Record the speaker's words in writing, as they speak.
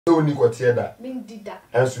So we quote that. Min did that.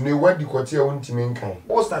 And so ne what the quote won't mean kind.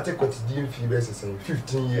 What started quotidian fee basis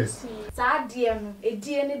 15 years. Sa dear no, a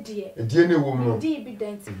dear dear. A dear woman. Indeed,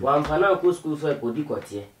 one fan go school so I could do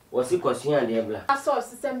quote. Was he question and the black? I saw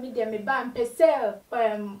some media me ban per se,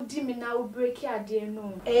 dimmy now break your dear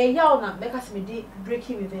no. A yaw make us me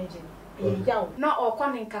breaking with virgin. A yaw, not all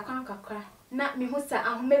conning kakanka cry. Not me who said,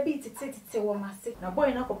 I'll maybe to sit it to my sick. Now,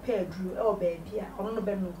 boy, not compare Drew or baby, or no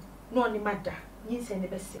benno, no any matter. You say the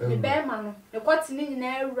best. The bear man, the what's in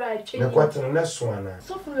air right, the what in the next one.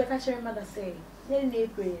 So for the catcher mother say, then they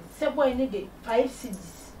pray, say boy needed 5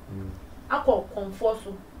 cities. I call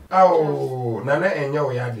comfort. Oh, Nana and yo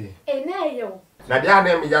yadi. Eh, nay, yo. Now, the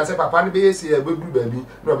other name is Papa be see a good baby,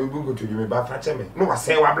 no be good to you, but fetch me. No, I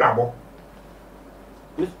say what blabbo.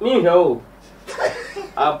 Me, no.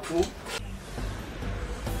 Up.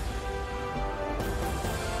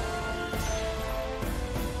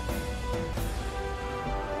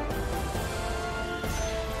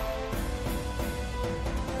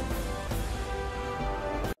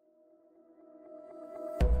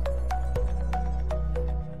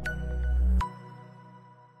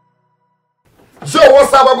 So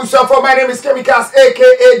what's up, Abusa? For my name is Chemikals,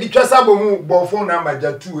 aka the Chesabomu. But phone number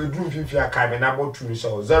just 2. A dream 50 a card and about 2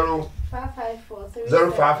 so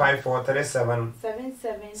 0554 37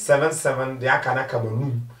 77. The Akana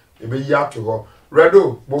Kamanu. You be here to go.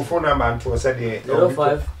 Redo, but phone number and to say the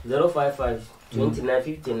 055 29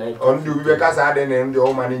 59. On the because I didn't the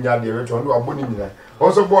old man in your direction. On the abonnement.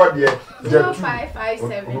 Also, board the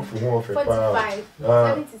 0557 45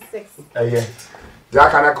 76. Yeah.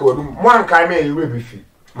 Jakana ko one time e we be fi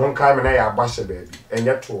mon time na ya bashe baby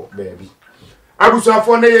enye to baby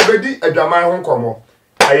abusafo na ye bedi adwaman ho komo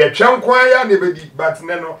aye twankwan ya na bedi but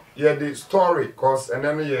ne no ye the story cause and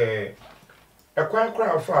then ye ekwan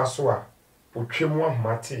kra fa so a otwemu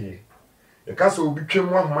ahmate ye ka so obi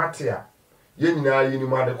twemu ahmate a ye nyina ye ni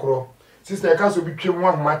ma de kro sister ka so obi twemu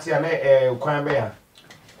ahmate a na kwan be ya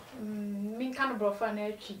min kan bro fa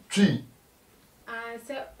na twi I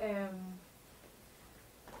said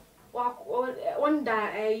one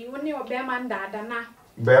day, you only a bear man died, and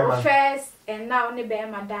first, and now only bear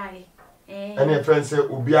man die. And your friend said,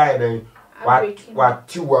 Ubia, then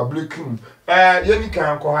what you were blinking. You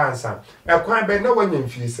can't call handsome. I quite bet no one in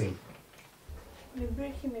facing. You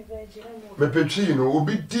breaking me, virgin. Me Pechino will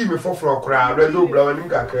be deep before for a crowd, red low blowing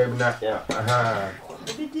that. Aha.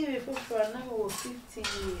 Be deep for now 15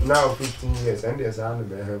 years. Now 15 years, and there's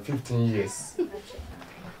 15 years.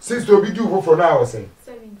 Since to be due for now, say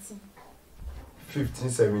 17. 15,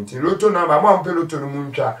 17. Lotto number, Mom Peloton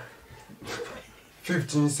Muncha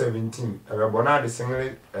 15, 17. I have bonad the single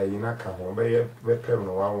in a car, obey a pen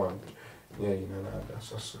or 1. Yeah, you know that.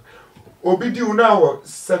 So. Obidu now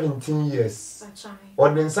 17 years.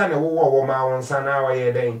 Or then son, a woman, one son, hour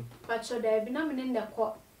a day. But should I be nominated in the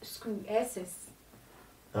school SS?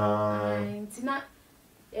 It's not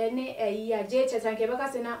any a year, JHS and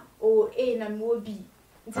Quebecasina or A and B.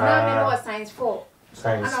 It's not science 4.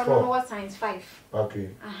 Science 4. I don't know what science 5. Okay.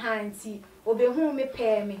 And see, obey whom me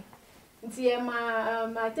pay me. See,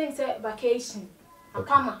 my things at vacation. A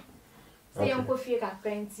comma. Say, Uncle Fika,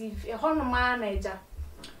 if a honor manager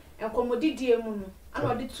and commodity moon. I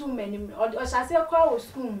know the 2 men, or shall I say a call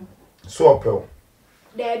spoon. So, Pearl.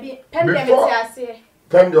 There be pen, say.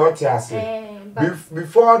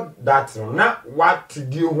 Before that, not what to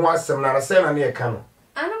do was some not a 7 year canon.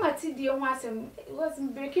 I know my TD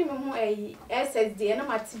wasn't breaking a SSD, and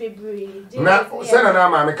I'm at TB. Now, send an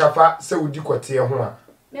arm, make a fat, so would you quote here? Mamma,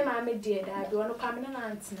 my dear, I don't know coming an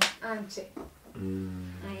answer.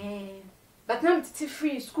 But now it's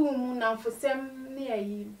free school moon now for some near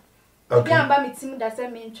you. Okay, I'm by me, Tim, that's a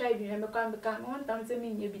main tribe, and become 1 time to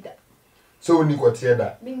mean you be that. So when you got here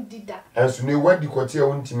that, mean did that. And so, what you got here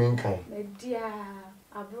won't mean kind. My dear,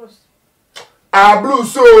 Abros. A blue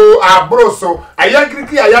so, a broso, a young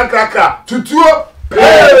cricket, a young cracker, to 2.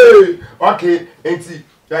 Hey! Okay, ain't it?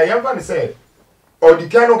 I am going to say, or the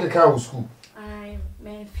can of the cow school. I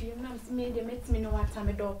may few months made a met me know what time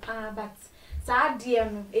a door, but sad dear,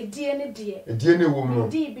 a dear woman,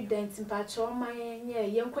 indeed be dancing patch all my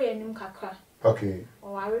young queen cracker. Okay.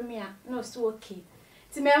 Oh, I remember, no, so okay.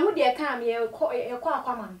 To me, who dear come here, a quack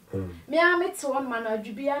woman. Me, I met to one man or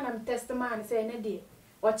Jubian and testimony saying a day,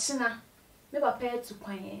 watching her. Me papa to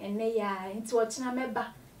kwanye ene ya nti ochina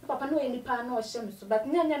meba papa no eni pa na ohye so but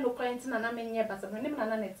nya no kwanye na na menye basa me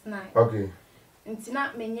na net na okay nti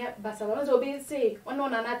na menye basa no so be say ono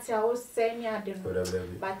na na tia o se mi ade no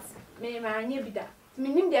but me ma anya bi da me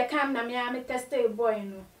nim de kam na me test a boy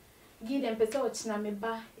no give them pesa ochina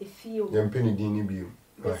meba efio yem peni din ni bi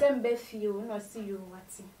pesa mbe fio no see you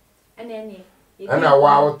wati ene And I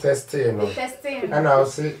wow testing. Testing. And I'll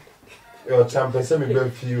say your champion send me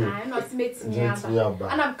back few. I not meet me.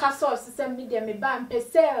 And I'm castle system media me ban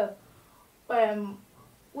pesel.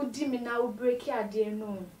 Would me now break your dear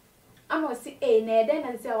no. I must say, eh, then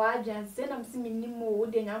I say, I just send them see me no more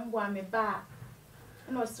than I'm going me bar.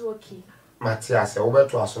 And also okay. Matthias, over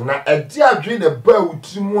to us now. A dear dream the bird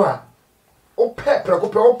to moi. Oh,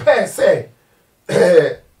 pepper, say,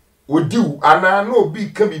 would do, and I know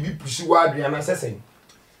big can be pushy wide and assessing.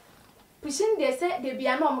 Pushing they said they be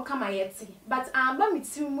a normal come yet, but I'm mammy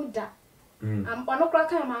to muda. I'm 1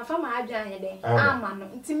 o'clock. I'm from my giant day. I'm man,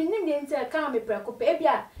 intimidating the entire can be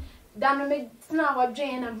precopabia. Dan me now or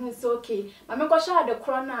Jane and who's okay. My uncle shot the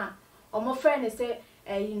corner, or my friend say,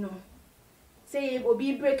 you know. Say it will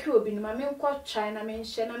be break you, be my main quite China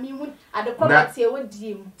mention. I mean, at the property would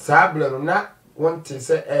you. Sabler not want to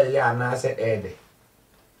say, eh, yeah, and I said, eh.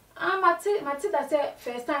 My tita said,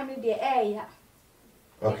 first time in the air.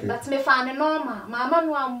 Okay. But me find a normal. My man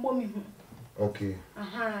one woman. Okay.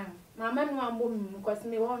 My man one woman because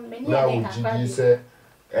me want many. Now, you say,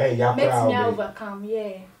 eh, yeah, makes me overcome,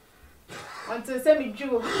 yeah. Until say me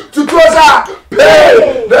Jew. To close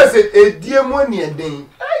pay! That's it, a dear money a day.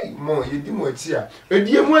 Ay, more, you do more cheer. A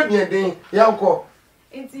dear money a day, Yanko.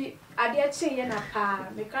 Inti, I dear chin and a pa,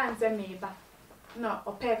 me can't say me, but no,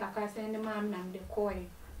 or peck a cast any man and the coy.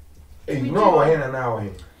 You know, I and now.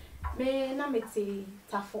 Me, no, me tea,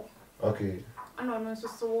 taffo. Okay. I know,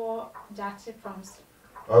 so Jatchy from.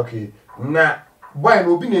 Okay. Now, why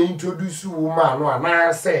will be introduce you, man, or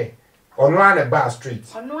I say. On one a bar street.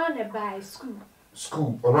 On one a by school.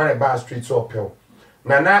 School. On one a bar street so pill.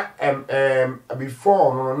 Nana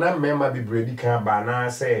before no member be ready can by now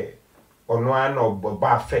say on one of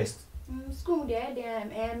bar first. School there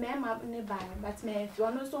mem up nearby, but me if you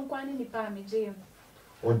are not so quite in the palmy jail.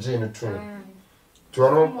 Or Jane true. To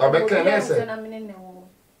know a better answer.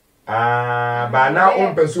 By now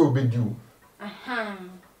on pursue be due.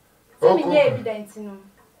 Oh, evidence no.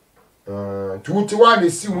 To one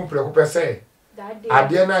is soon preoccuped say. I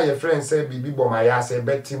dare not your friend say, Bibi Bomaya say,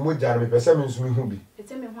 Betty Mujan, me persimmons me who be.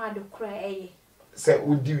 Tell me why to cry. Say,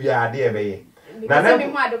 would you ya dear bay? Tell me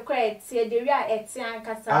why to cry, say the real at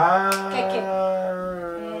Siancasa.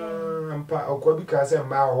 I'm part of Quabicas and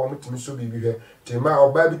my home to me so be here. To my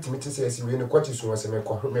or baby to me to say, you in a quatis was a me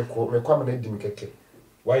accommodate him keke.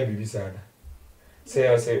 Why be beside? Say,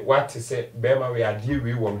 I say, what to say, Bema, we are dear,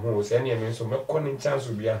 we won't host any means so much conning chance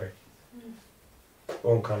will be a her.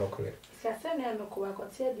 On cannot correct.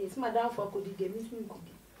 Madame for could be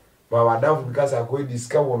well, I doubt because I could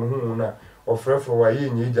discover one or friend for why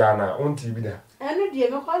in Jana on TV. I know dear,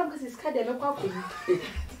 no call because it's kind of a coffee.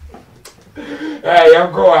 Hey,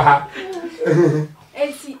 I'm going.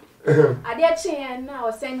 And see, I dare chain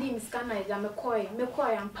now sending scanners and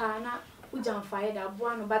McCoy and Pana, which I'm fired at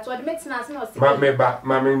one, but what makes us not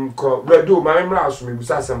Mammy, do my mouse me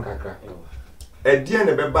beside some cacra. A dear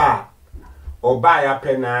never bar or buy a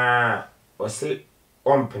pen or say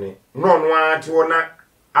ompany. No one to one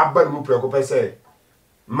abban who preoccupy say,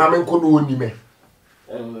 Mammy could only me.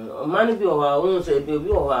 Money be over, won't say, be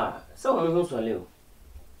over, someone who's a little.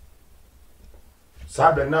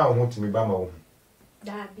 Sabra now want me by my own.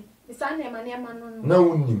 Darby, the son name and man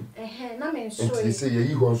no name. No man, so you say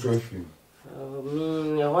you won't so few.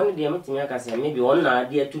 One day, I say, maybe one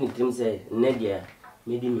idea to him say, Nedia,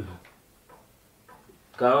 maybe me.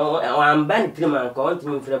 I'm banned trim and call to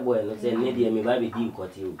me for a boy and say, Nedia, me baby deal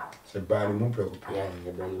cut you. Said Barry Moon.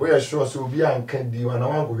 We are sure so be and can do and I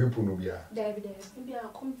want to be Punubia. David, maybe I'll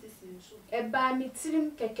come to see you. A by me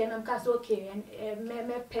trim keken and cast okay and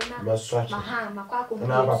me penna must stretch my hand, my quack,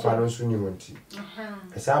 and our papa soon you want it.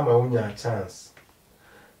 As I'm only a chance.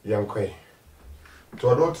 Young Quay. To a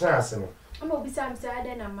little chance, I'm not besides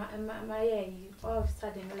and my all of a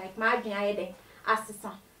sudden like my idea as the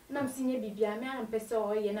son. I'm seeing a baby, a man and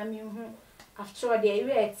peso, and I mean, after all, they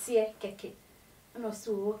were tear keke. And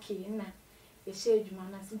also okay, now a shade you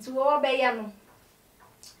man, since you obey yam.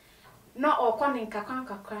 Not all conning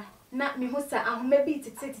cacanca cry, not me who said, I'm maybe to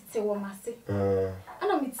sit it to my sick. And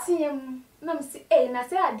I'm seeing him, no, see, and I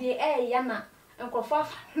say, I dear, Yana, and go far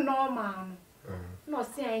no, ma'am. No,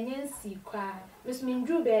 see, I Nancy cry. Miss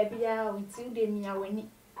Mindrew, baby, I'll until they me away.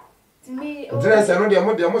 To me, dress, I know the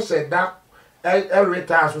mother said that. Every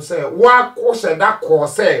time we say, what course that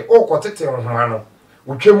course say, oh, got it on Mano.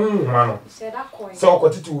 We came man. Said that coin. So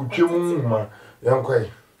got it to Kim, young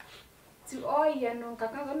quay. To all ye no,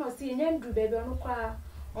 Cacan no see an Andrew baby on cry.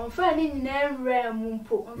 On finding name rare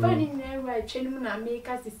moonpo, on finding name rare chain and make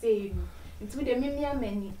us the same. Into the mimia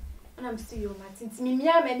many. And I'm still Martin.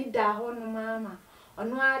 Mimia many da hon, mamma.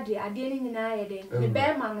 ono ade ni nyina ye de me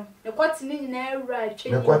be ma no ne kwati ni nyina awura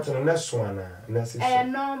atwe ne kwati no ne so ana na sisi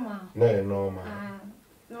normal normal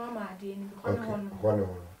normal ade ni hono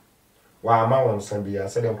wa ama won san bia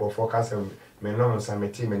se dem profo ka se me no san me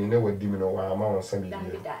ti me ni ne wadi me no wa ama won san bia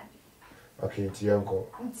okay ti yanko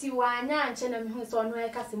nti wa anya anche na me hu so ono e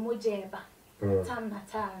ka se moje eba tam na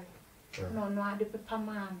tare no ade pepa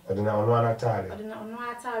maami odina ono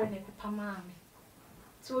anatare ne pepa maami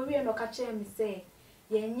so we no ka che me se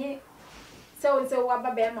yenye se wa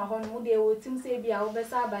baba e ma ho no de wo tim se bia wo be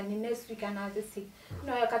sa ba ni next week na ze se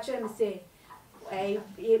no ya ka che me se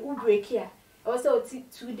u break here also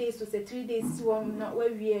 2 days to say 3 days one na we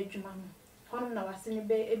adwuma no hono na wase ne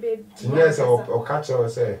be ebe yes o ka che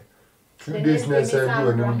say 2 days na say do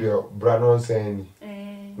onim de brano say ni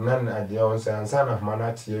nan ade on say ansa na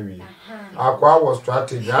mana tie wi akwa was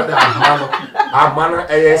strategy ada amano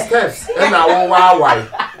steps na wo wa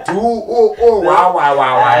tu wa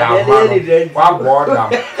wa border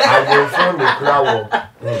I go phone the crowd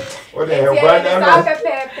o de he gba na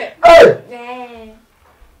hey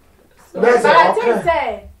but I think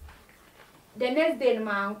say the next day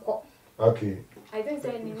ma anko okay I think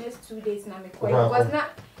say the next 2 days na me ko because na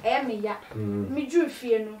me ya me dru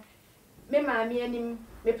fie no me ma me anim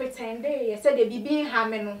me pretend ye say the bibi ha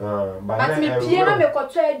me no but me pie na me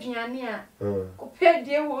koto aduane a ko pe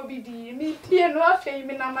die wo bi di me pie no afei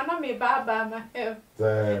me na ma na me ba ma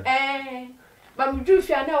but me dru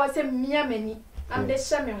fie na wo say mia mani am de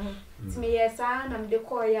hye me ho ti me yesa na me de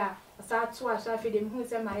ko ya sa to a so afei de me hu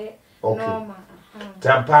say ma ye normal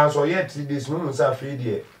tampa so ye 3 days mu sa afei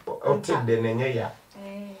de o take de nenye ya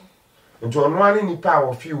nto no ani ni pa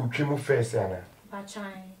wo fi utwe mu first ana ba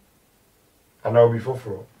chan ana obi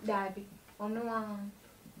foforo dabi ono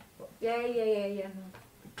yeah no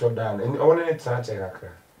to dan and on any try check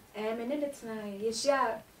akra me ne tena ye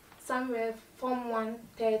share somewhere form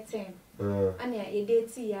 113 ani e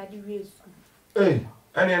date ya di we school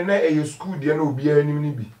ani na e school de na obi anim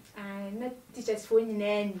ni bi na teachers for nyina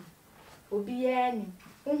ani obi ani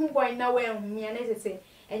hu boy na we hu me na say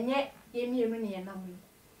enye ye mienu ne ye na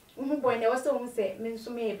mu boy na wose hu say me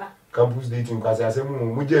nso me ba campus dating kwase ase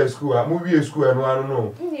mu je school mu wie school no anu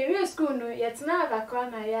no ni wie school no ye tena ga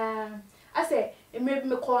na ya ase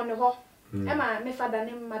me call ne ho e ma me fada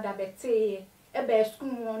ne mada bete e ba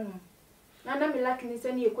school mu no na me like ni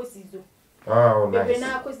se ni ekosizo nice bebe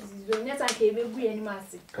na akosizo nya tanka e begu ye ni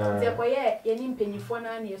mase ze ko ye ni mpanyifo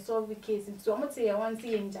na na ye solve case so mo te ye wan se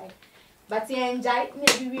ye njai but ye njai na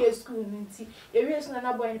bi wie school nti ye wie school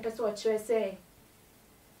na boy ni pese o kire se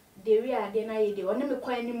de we ade na ye de oni me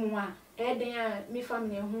kwa ni mu a e den a me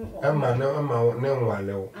family hu ama ne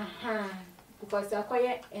nwale o because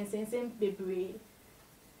akoye ensensem bebre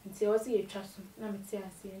nti o se ye twaso na me te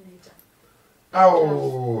ase na eja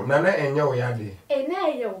na enye o ya de na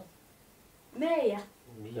ye o na ya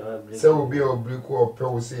se obi obri ko ope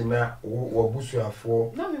o se na wo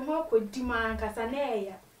busuafo no me ho akodi ma nkasa na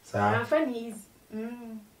ya sa na fa ni easy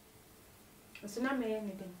so na me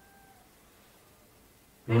ne dem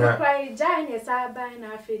na kwai jai ne sa ban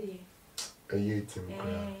na afedi eyetim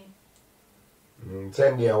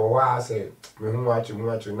tende ya wo ase me hu achu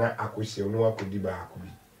na akohie no akodi ba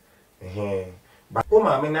akobi ba o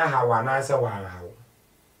ma me na hawa na ase wa hawo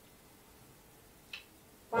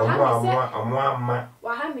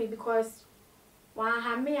wa ha me because wa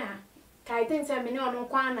ha me a kai think say me ne onu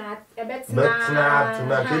kwa na ebetina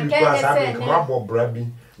na ke bi kwa sabe ko abobra bi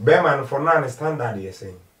be man for na standard ye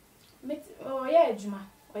say oya ejuma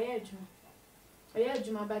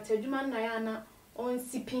but ejuma na ya na on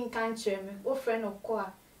sipin kan chere me o friend okọ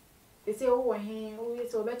a they say o wo he o ye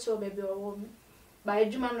so be che o bebe o me ba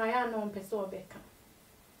ejuma na ya na on pese obeka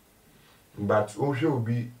but o hwe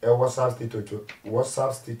obi e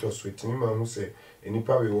WhatsApp status with me man who say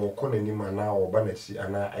enipa we wo ko nani ma na oba na chi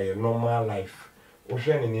ana a normal life o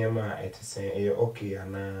hwe ne ne ma e te say e okay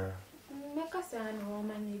ana make say na o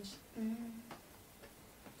manage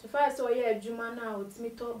so far so ye adwuma na otimi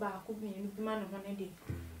to ba ko bi bi ma no ho ne de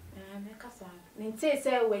make say nti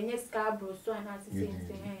say wenye ska bro so ana say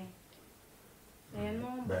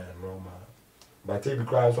normal but e bi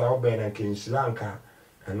kra so be na ken shilanka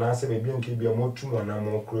ana se be bi nke bi mo tumu na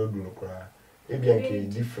mo kra du no kra e bi nke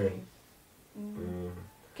different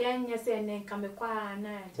Kenya say ne nka me kwa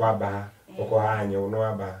na wa ba ko anye no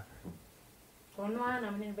aba ono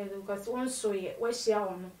ana me be because won so ye wa hia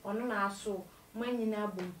ono na aso manyina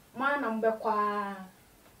bom ma na mbe kwa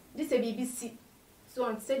this a BBC so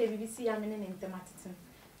on say the BBC ya me ne ntematetem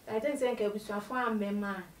I think say nka busuafo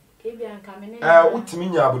amema ke bia nka me ne utimi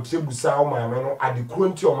nya abotre busa o ma me no adekuro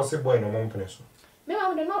nti o mo se boy no mo mpene so me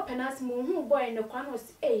ma de no penance mo hu boy no kwa no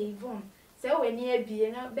say Yvonne say when ye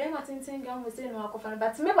be na be ma tintin ga mo say no akofa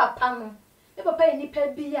but me papa no me papa ye nipa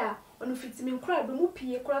bi a onu fitimi nkra be mu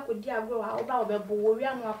pie kra kodi agro a oba obebo wo wi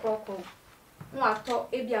anu akrokro no ato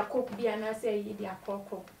e bi akok bi ana say ye di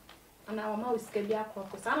akrokro ana o ma usika bi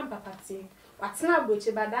akrokro sa na papa tie watena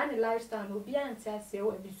abroche bada ni lifestyle no bi anti ase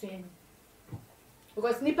wo ebisuani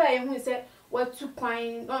because nipa ye hu say what to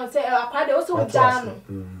kwan on say akwade also uja no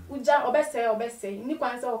uja obese ni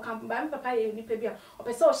kwan say o camp ba papa ye nipa bi a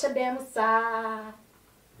obese o hyedem saa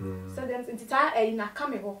so dem ntita na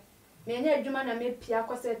kame ho me nya adwuma na me pia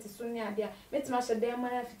kwaseti so ni ade a metima hyedem ma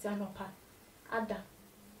afita no pa ada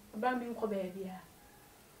obra mi nko ba bia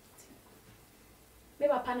me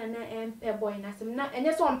papa na boy na sem na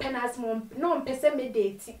enye so on pen as mo no on pese me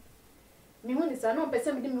date mi hu ni sa no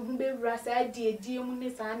pese me de mi hu be wura sa die mu ni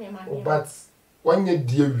sa na ma ne but when you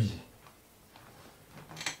dear we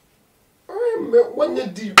when you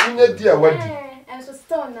dear what and so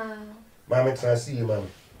still na mama trasi mama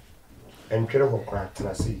and twere ho crack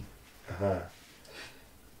trasi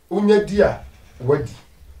unya dia wadi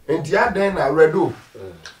enti adan na redo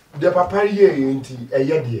de papa ye enti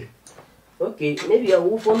eye de okay maybe a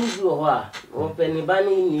wo from you ho a wo peni ba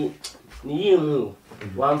ni yemu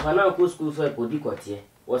wa mpana ko school so e podi kotie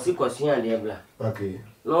wo si question de bla okay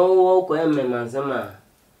no wo ko mansama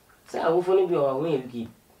say a wo fo ni bi o wen wiki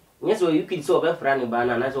yes you kid so be fra ni ba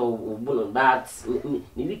na so obu no but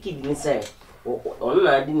ni wiki ni say on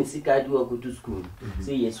na di ni sika di wo go to school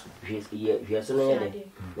say yes so no ye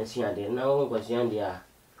na si ade na wo question de a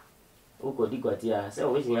wo ko di kotie a say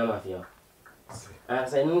wo si nya mafia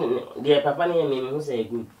say the papa ni me who say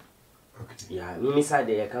good okay yeah me say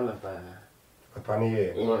de come papa ni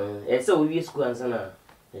ye so we school answer na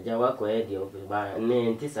ja wa ko e de ba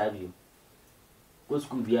ne nti sabi ko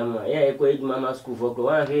school bia ma e ko e mama school for ko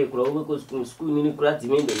wa he ko ko school ni kura ti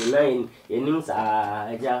me de na enim sa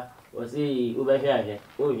ja o si u ba hia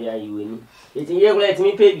o hia yi we ni e ti ye ko let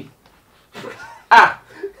me pay bi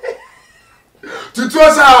tutu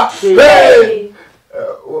sa hey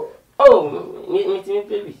oh me ti me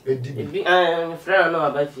pay bi e friend no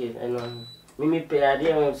about here and me pay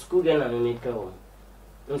ade school ga na me pay o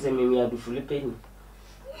nse me adu Philippine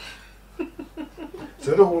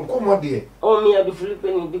so do nkomo de oh me adu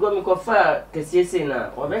Philippine because me ko fa kese se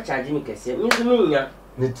na o be charge me kese me so me nya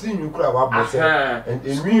ne ti nyukura wa bo se and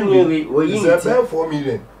we is about 4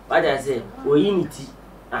 million what I say o unity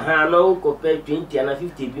no ko pay 20 and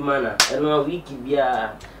 50 bi mana eno week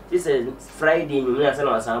bia this is Friday ni me say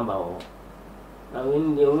na samba o na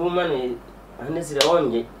when the woman honestly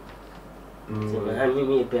on je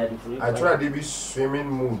me pay adu Philippine I try to be swimming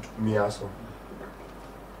mood me aso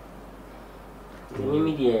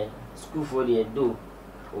me the school for the do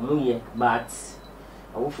omuye but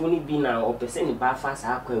awofo ni bi na o pese ni ba fa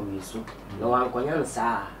sa akwa wi so na wan konya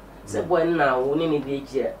nsa se boy na wo ni bi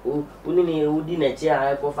echi o ni udi na echi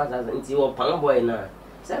a ko fa sa nti o pan boy na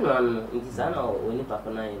se no an nti sa na o ni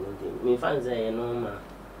papa na ye no me fa nze ye no ma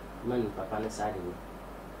man papa na sa de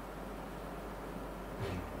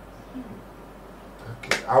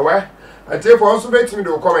okay awe ati for also betimi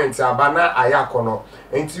do comment abana ayakono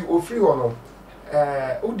nti ofri ho no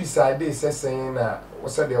who decide saying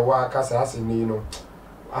what's the work as I say no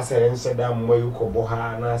as I said that you could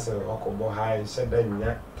boha and I said Okoboha and said that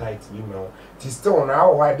you tight you know tis still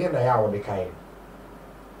now why didn't I out the kind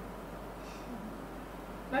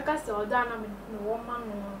make us all down no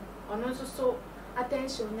woman or also so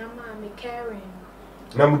attention yama me caring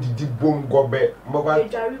namu didi bom gobe mobile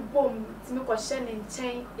jari bom ti me question in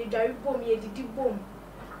chain jari bom ye didi bom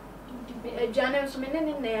jana so me ne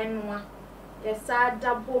na enwa yes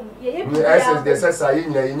ada bom ye yes the sesa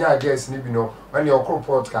nya guess ni bi no when your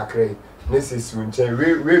report kakre ne sesu nche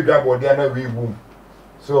we dwa body na we boom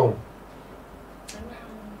so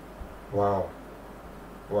wow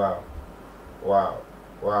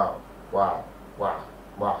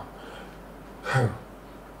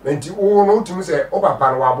enti wo no tumi say o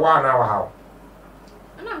papa no wabo na wa ha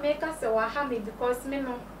na make us wa ha me because me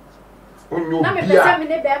no onyo na me bia pese me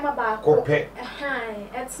ne be ma ba ko pe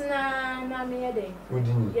etna na me ye den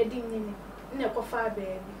yedi ni ne ko fa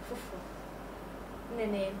be fufu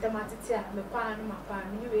ne tomatiti a me kwa no ma pa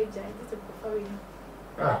me we ja iti ko fa we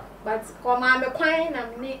but ko ma me kwan na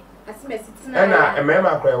me asimesiti na na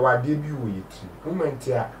emema kwa wa de bi wo yiti moment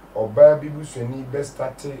a oba bi busuani be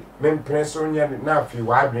start mempreso nya na afi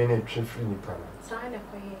wa adwen na twe free ni pa na sa na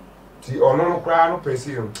ko ye ti ono no kra no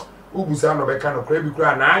pese yo ubusa no be ka no kra bi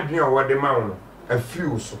kra na adwen o de ma wo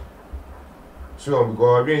afi so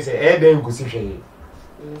because adwen say e den ko si hwe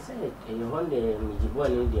say e ho de mi jibo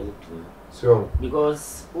ni de tu so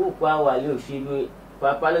because who kwa wale ofi bi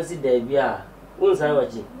papa no si da bi a unsa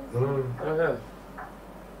wachi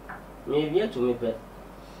me bia to me pe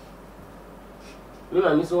me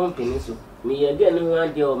ma mi so on peniso me ye ga no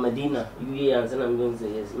ade o Medina yuye ansa na me say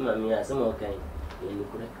yes me ma me asema o kan ye ni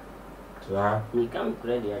kure me kam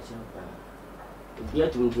kure de acha bia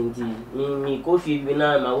to me coffee bi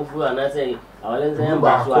na ma wofu ana say awale nsa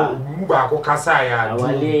yamba so a mu ba ko kasa ya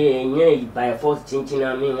awale nye by force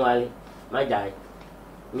chinchina me wale ma jai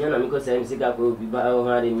nyana mi ko say sika ko bi ba o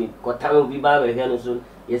ha de mi ko tan bi ba be no so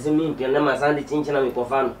yes mi mpia na ma sande chinchina mi ko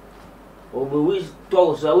fa no o be wi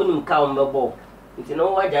to so a woni ka o mbebo nti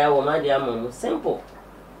no wa jai wo ma de amon simple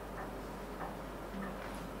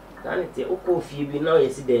tani te o coffee bi na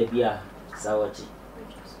yes de bia sawachi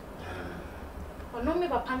no me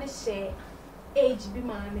papa ne share age bi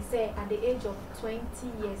ma me say at the age of 20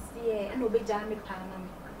 years yeah and obeja me pa na me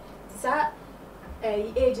sa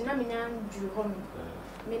age na me nyan dru ho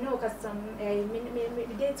me no kasam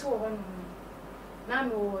me date wo ho na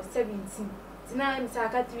me 17 tina me sa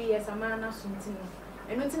ka 3 years ama na sunti no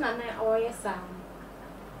eno tina na o yesa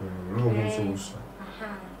no so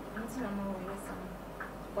aha tina na o yesa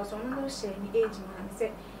because on no share the age ma me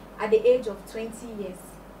say at the age of 20 years.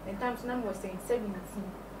 The times number was saying 17.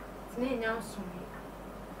 It's now soon.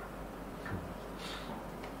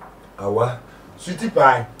 Awa, sweetie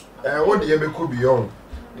pie. What do you make could be on?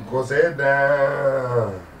 Because ya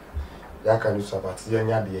can you sabat young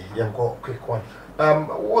yadi, young quick one.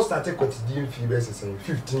 What started quotidian fee basis saying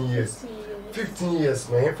 15 years. 15 years,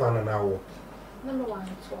 my fan an hour. Number 1,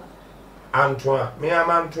 Antoine, me am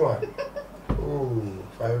Antoine. Oh,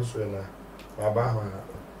 5 swinner. My baha.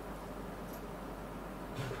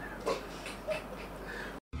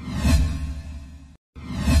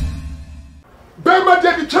 Bema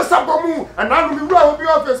de chesa bomu ananu mi wura obi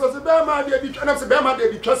office so bema de bi twa se bema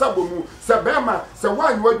de chesa bomu se bema se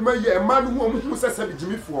wan waduma ye ema no hu se bi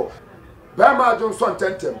jimifo bema Johnson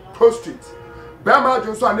tentem prostrate bema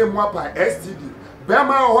Johnson na mu apa STD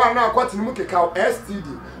bema ho ana akwatini mu keka STD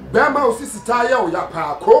bema osisita ya o ya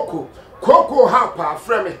pa koko ha pa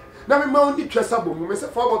frame na me ma oni chesa bomu me se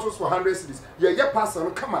 4 bottles for 100 cedis ye pass no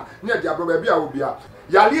kama ne de abroba bia obia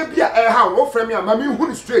yale bia ha wo frame a ma me hu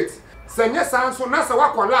ni straight senye sanso na se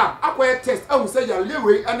wakola akoye test ahu se ya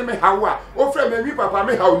lewe ene me hawa o frɛ me papa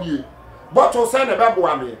me haw nie bottle say na bebo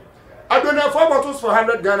ame adona 4 bottles for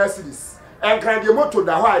 100 Ghana cedis enkan de moto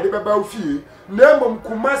da ho a de beba ofie na mom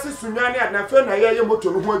kumasi sunwane adnafe na ye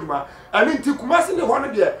moto no ho adwuma ani nti kumasi ne ho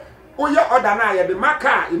no de oye order na ye de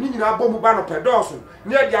maka eni nyina bomu ba no pedoso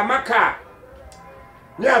ne de amaka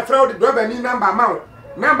ne afrɛ de driver ni number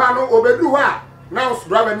no obedu ho a now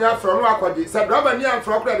driver near from no akodi said driver near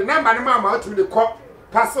from the number no mama to the cop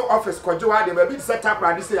parcel office kojo wa de be set up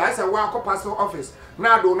and say I say wa cop parcel office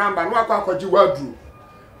now do number no akodi wa dru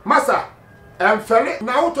masa emfele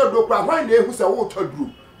na auto do kwa hwan na ehu se wo to dru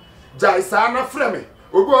jai sa na frɛ me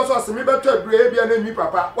obi also se me beto dru e bia na nwi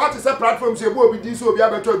papa what is a platform say bo obi di so obi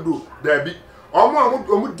abeto dru da bi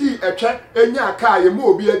omo di etwe enya aka ye mo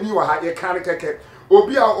obi ani wa ha ye kan keke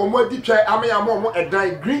obi a omodi twa ameyamo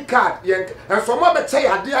edan green card yen enso mo be che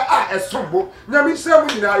yade a esombo nyame nsem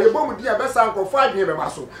nyina ye bomu di abesa nkofo adwen be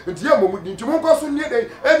maso nti ye momu di nti mo nkoso nie den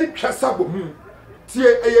eni twasa bomu tie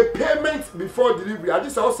eye payment before delivery adi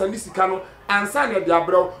se o send sika no ansa na de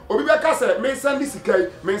abro obi be ka se me send sika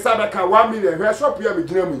me nsa be ka 1 million hwe shop ya me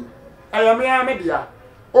gina mu aya me ya me dia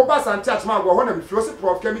o ba san chat ma go ho na me fio se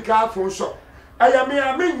Th.Enwii phone shop aya me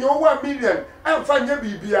amenyo 1 million amfa nya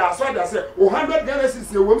bibia so da se 100 Ghana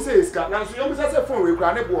cedis wom se iska na so yom se phone we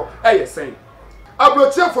kra ne bo eye sen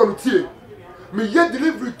abrotia phone tie me ye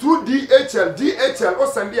delivery to DHL o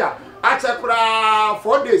send dia acha kra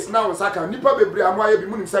 4 days now saka nipa bebre amoa ye bi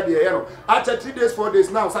munim se de ye no acha 3 days 4 days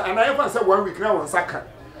now and I even say 1 week now saka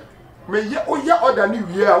me ye o ye order ni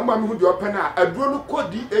wie a uma me hu de open a aduro no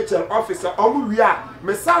code DHL officer omu wie a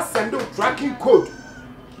me sa send tracking code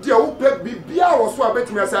dia wo pe bibia wo so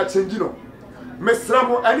abetimi asa change no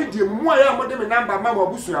mesramo ani die mu aya mo de me number ma mo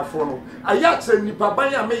busuafo no aya kire nipa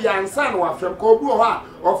ban ya me ya ansa na wa frem ko obu ho a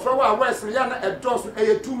ofre wa west ya na edos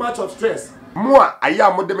too much of stress mo aya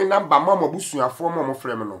mo de me number ma mo busuafo mo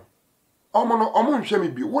frem no omo no omo nhwe me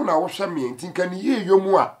bi wo na wo hwe me ntinka ni ye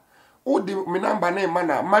yomu a wo de me number na ma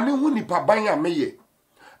na ma ne hu nipa ban ya me ye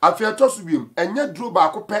afiatoso biem enya duro ba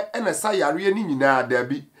ko pe ena sa yare ni nyina da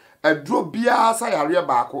bi aduro bia sa yare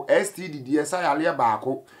baako STD die sa yare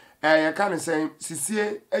baako ye kan sen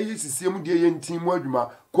sisie eyi sisie mu die ye ntin mu adwuma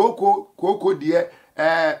koko die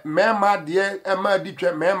mema die ema di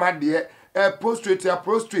twa mema die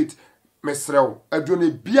prostrate mesrew aduro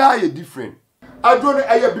ne bia ye different aduro ne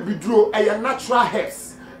eye bibiduro eye natural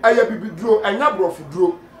hairs eye bibiduro enya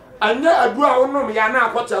brofuduro anya adua wonom ya na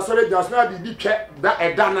akwọcha asọrọ gya so na bibi twe da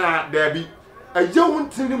eda na da bi aye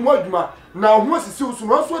wontin ni mo adwuma na ho asisi usu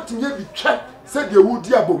no so tinye bi twe se de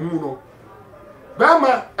wudi abomu no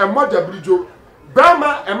bama emoda brijo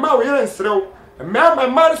bama ema wo yere nsrew mama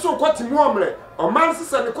mari so kwoti mu omre o man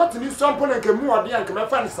sisa ne kwoti ni so mpona nke mu ode anke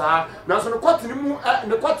mefa ne saa na so ne kwoti ni mu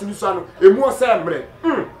ne kwoti ni so no emu o se mre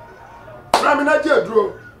na me na je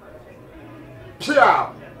aduro pia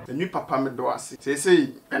eni papa me do ase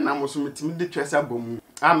sei na mo so metimi de twesa bomu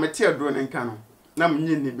a mete aduro ne nka no na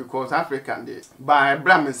mnye ni because African day by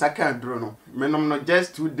bra me saka aduro no menom no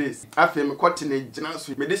just 2 days afi me kwoti ne gina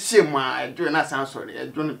so me de shame a aduro na san sori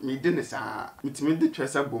aduro me de ne sa metimi de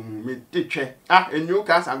twesa bomu me de twe enyu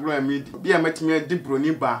ka sagro a me di bia metimi de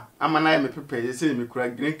broni ba amana me pepe sei me kura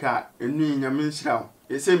green card enyu nyame nshira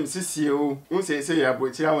sei me sisie o sei ya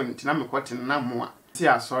bochira won tina me kwoti na mo a ti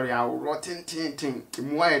asori a rotten tin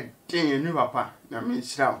mu a den enyu papa na me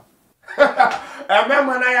nshira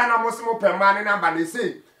emema na ya na mosimo pemane na ba ne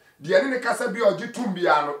sei de ne kasa bi oji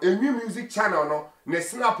tumbia no enwi music channel no ne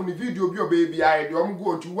snap ne video bi obebi aye de omgo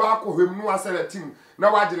ontu wa akohwem no asere team na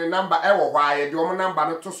wagire number e wo hwa aye de om number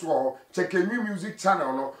no to so ho check enwi music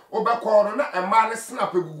channel no obekọ no na ema ne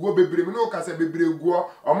snap egugo bebre mi no kasa bebre eguo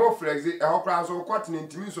omo flex e hokra so kwotine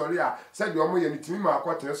ntimi sori a se de omo ye ntimi ma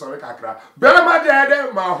kwotine sori kakra bere ma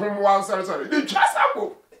de ma hom wan sori de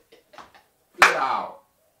twasabo wow.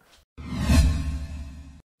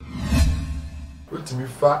 Ultimi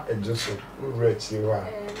fa ejoso nrechi wa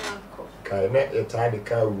kai na etade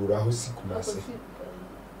ka wura hosi kumase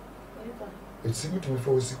etsi ultimi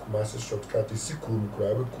fa hosi kumase shortcut sikuru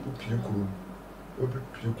kura be ku pie kuru obi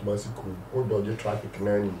pie kumase kuru o dodge traffic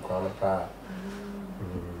na ni kwa na pa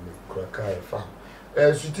kura kai fa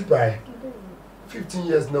suti bai 15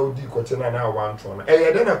 years now di kochena na one tron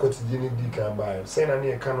de na kotidi ni di kan bai sai na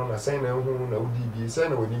ne kan na sai na hu na udi bi sai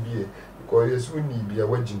na woni bi ko yesu ni bi a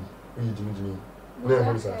wajini wi jini no,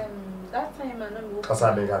 that time I'm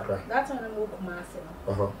Casa de Gacra. That time I'm walking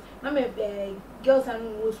myself. I'm a girls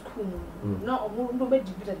and no school. No, no, but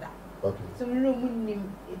you did that. Okay. So, no,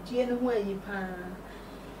 moon, a dear way you pan.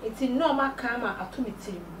 It's in no my karma at 2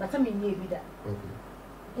 meeting, but I mean, near with that. Okay.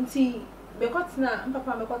 And see, because now, and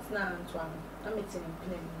Papa, because now, Antoine, I'm meeting in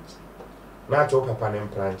Clement. Not your papa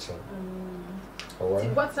named Planching.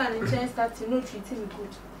 What's an intense starting no treating me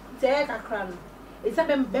good. Take a crown. It's a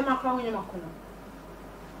bema crown in your macono.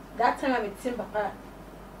 That time I met him, Papa,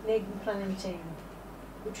 leg planning chain.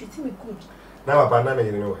 You treat me good. Now, Papa, none of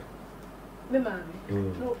you know it. Me, mammy,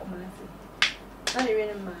 no command. I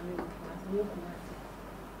didn't mammy, no command.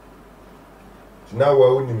 Now, we're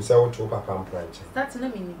only himself to Papa Planching. That's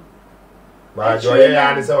an meaning. My joy,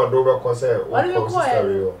 I is our Dover concert. What do you call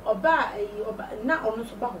it? Or buy not on the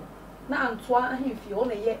bubble. Now, Antoine, if you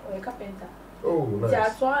only yet or a carpenter. Oh, nice.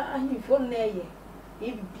 That's why I hear you near ye.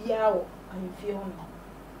 If be out, and you feel on.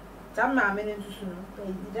 Some mammy and soon,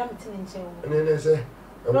 they damn tin in chair. And then they say,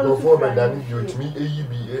 I'm going for my daddy, you to me,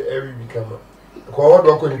 AEB, every become a call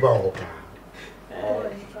dog on the power.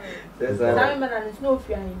 Diamond and it's no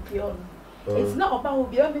fear in Pion. It's not about who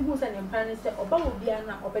be only who's an empire, or about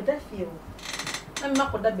Biana or better field. I'm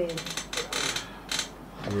not for the bed.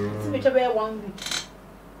 It's which about 1 week.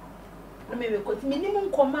 I may got minimum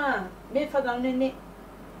command, made for the name.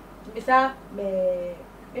 Besides,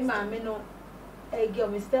 me, mammy, no. A girl,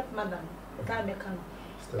 my stepmother, the time I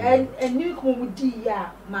can. And new come with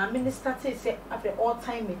dear, my minister says after all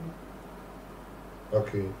time.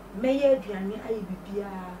 Okay. Mayor Diani, I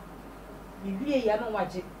be be a young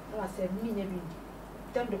watch it. I said, me never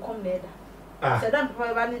them to come there. Said, I'm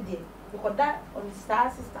probably there because that on the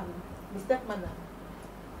star system, my stepmother,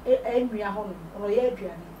 a home, or a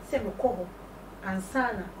Diani, send a call and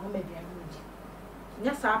Sana, or maybe a village.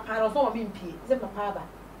 Yes, our parents all mean pay, said my father.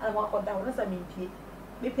 I walk down as I mean,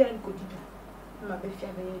 me parent could do that. My baby,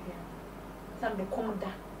 some the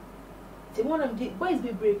commander. The one of the boys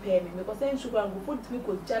be brave pay me because then sugar and go food me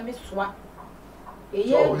could jam me swap. A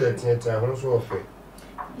year, I'm so afraid.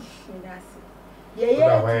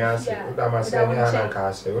 Yeah, that must say, I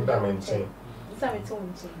can't say, what I mention. Some its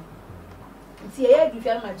own chain. See, I had you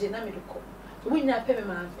feel my dynamic. We not pay me,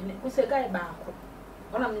 man, and it was a guy back.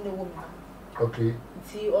 One of the woman. Okay.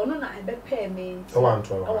 See, or no, I bet pay me. Oh, I'm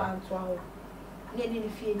 12. Oh, I'm 12. Nearly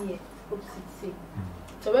fear near.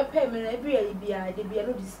 So I pay me every year. They be a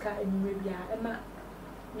no discard and maybe Emma.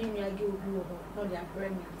 Name I give you no, they are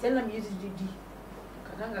bringing. Tell them use GD.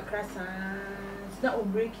 Katanga Crassan, not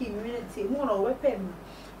on breaking minutes, more or weapon.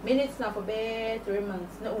 Minutes now for bed 3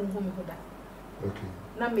 months, no one home for that. Okay.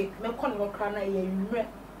 Now make no corner crown a year.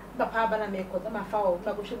 Papa, but I make what my foul,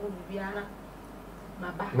 Babush would be Anna.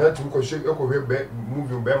 Maba. Na tu ko she ko be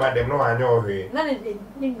movie be ma dem no anya ohwe. Na ne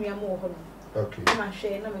nua mo ho no. Okay. Na ma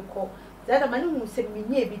hwe na me ko. That man who said me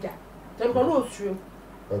nye bi da. Dem ko no osuro.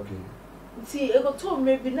 Okay. See, e go to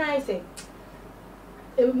me be nice.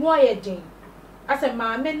 E mu ayedin. Ase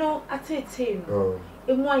maame no atete no.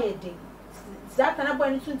 E mu ayedin. That na boy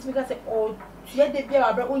no tuntimi ka say o tue de bia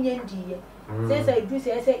wa bra onye ndiye. Say do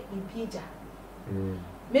say ibija.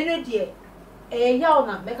 Me no de yaw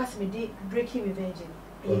na make us me di breaking revenge.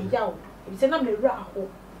 Yaw. E say na me ra ho.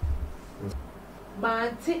 Ma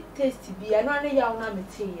taste bia no ane yaw na me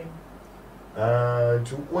tie.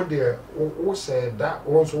 To what the who said that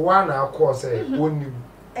was one I call say only.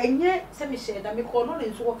 Enye se me share that me call no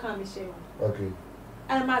nso wo kan me share. Okay.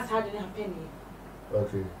 And ma sa de na penny.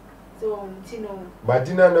 Okay. So tino. But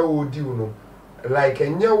dinner na wo di no. Like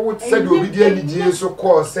enye wo said obi di ani je so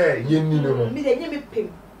call say yenni no. Me de enye me pem.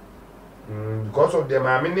 Because of them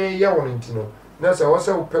I mean ye won ntino. Na say wo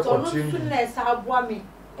say wo pe continue. So no na sa aboa me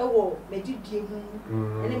e wo me didie hu.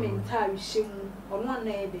 Ene me ntare hye mu. Ono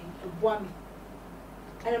na e de aboa me.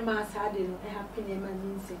 And ma sa de no e happen e ma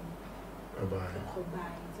nsin. Bye.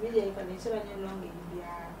 Me dey financial and long in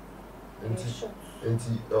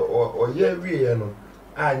Enti o ye wie no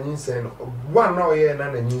a nyinsen one na o ye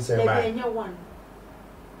na nyinsen ba. Enye one.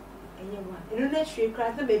 Enu na hwe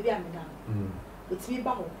kra na baby ameda. Otimi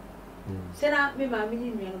ba ho. Se na me ma me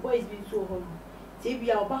ni nua no boys bi so ho no. Ti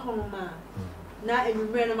bia oba ho no ma. Na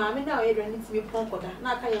enwumre no ma me na o ye dran timi pon koda.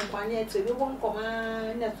 Na aka ye nkwanye eto bi won koma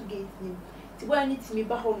na to gate ni. Ti boy ni timi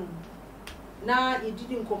ba ho no. Na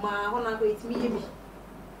edidi nkoma ho na ko etimi ye bi.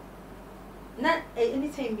 Na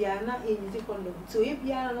anytime bia na use condom. So e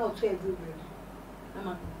bia na o to eduru. Na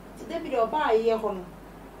ma. Ti de bi de oba ye ho no.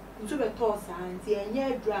 Ntu be to sa nti enye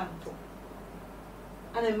adura nto.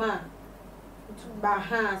 Ana ma ba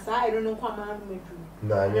ha sa I don't know kwa ma medu.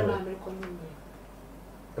 Na anya ma me ko ni.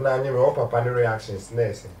 Na anya me o papa ni reactions na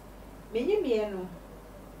ese. Me nye me no.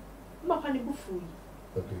 Ma pa ni bufu.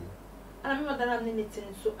 Okay. Ana me madana ni netin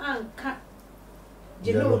so anka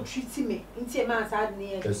je no treat me nti e ma sa de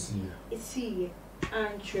ne e esi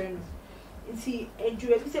antre no nti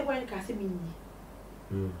edure bi se kwan ka se me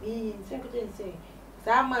ni nti ko ten se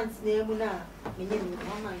sa months na emu na me nye ni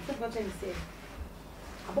mama nti ko ten se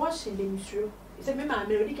abortion de misro se me ma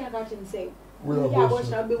me odi ka ka ten se we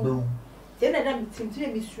abortion abewu se na da timtire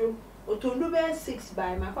misro otondo be 6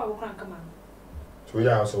 by ma fa ko kama so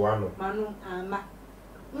ya so one no manu ama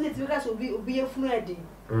mo se ti ka so obi efunu edi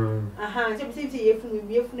aha se bi se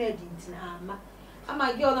yefunu edi ntina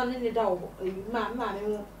ama ge ona ne da wo ma me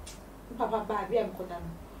wo papa ba bia me koda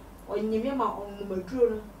no onyeme ma onmaduro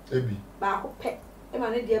no ebi ba ko pe e ma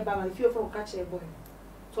ne de ba ma fie fo ka chere boy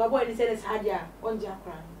so boy ni se ne sa dia onje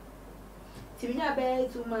akra ti bi nya be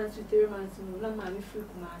 2 months to 3 months no na ma me free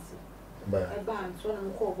kuma ase ba e ba so na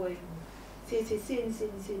ko boy se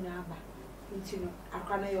na aba ntino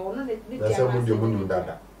akra na yo no ne dia na se mu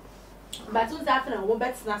dada but who's after na wo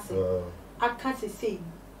bet na se aka se sei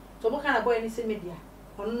so mo kana boy ni se media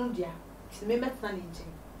ono no dia se me met na nje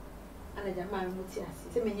ana jama mo ti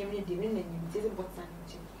ase se me nyem ni di ni na nyem ti se bot na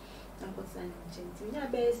nje na bot na nje ti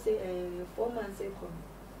nya be se 4 months ago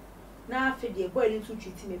na afi de boy ni to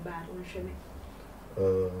treat me bad on hwe me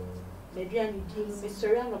media ni di me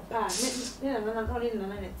sorry no pa me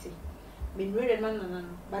na neti me nwere man na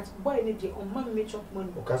but boy ni di on ma me chop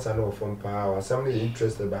money o kasa no form pa o asam ni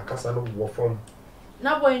interested ba kasa no wo form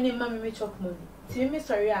na boy ni ma me chop money ti me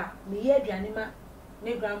sorry a me ye aduane ma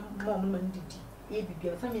ne gram mom man didi e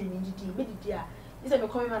bibia sa me ni didi me didi a isa me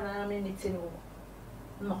come man na me neti no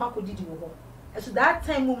ma kwa ko didi wo so that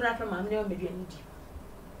time mum na from am ne me aduane di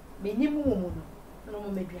me ni mu mu no mo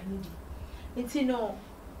me aduane di nti no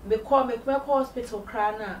me call hospital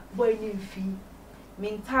kra na boy ni mfi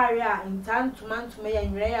mentare a ntantuma ya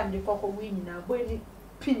nwere ya mde kokko wi nyina boy ni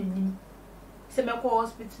pinini se me call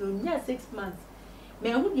hospital nya 6 months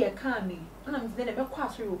me hu de ka me na me de me call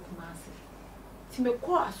asori okumase ti me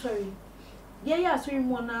call asori ye ya asori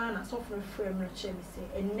mu na so frem na che me se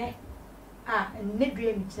enne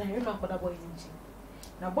dua mi tina he no akoda boy ni nchi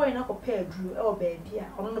na boy na ko pa aduru e o ba bia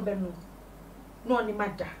ono no be no ni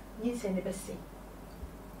mada yin se ne be se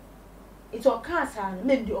it's o ka sa na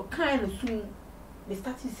me ndi o kan na sun me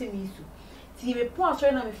start see me so ti me po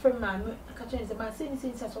asori na me frem ma no aka chen se ma se ni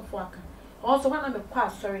so fo aka also when na me kwa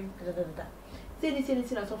asori da se ni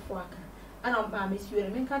na so fo aka ana ma me siwe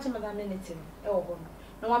me nka chen ma da me netim e wo ho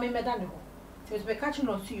no wa me meda ne ho ti me ka chen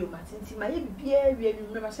no su yo ma tinti ma ye bibia wi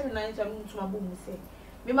me ma se me na nta no ntuma bo mu se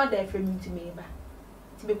me ma da frem nti me ba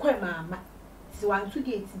ti me kwa ma ti wan to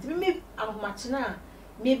gate ti me amahoma chena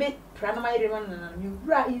me be pra na ma yere ma na me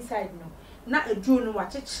wura inside no na aduro no wa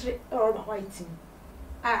chechire e ro ba white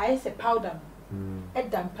I say powder.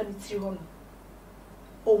 Damp and it's your own.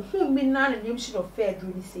 Oh, whom me none and you should have fared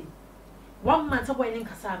really say. 1 month away in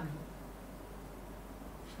Cassam.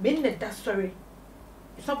 Been that story.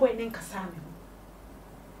 It's not going in Cassam.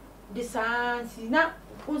 This is not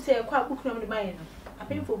who say a quite book on the mine. A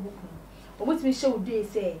painful book. Or what we show they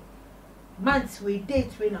say. Months we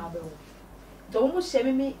date when our bill. The almost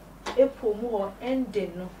shame me a poor more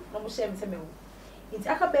ending no almost shame some. It's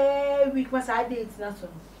a bear week was I date nothing.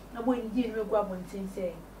 No one didn't go up and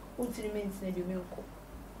say, what's the means in the milk?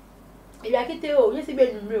 If I can tell, yes, a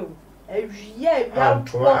bed real. Yeah,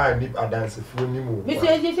 I need a dance if you move.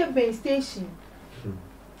 Mr. Jacob Bay Station.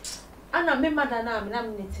 Anna, me mother, now, and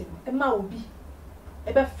I'm knitting. A ma will be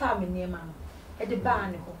a bad farm near mamma. At the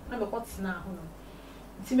barn, number what's now.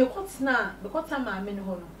 See me what's now, because I'm a min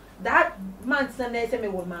honor. That month's an essay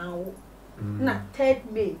with my own. Not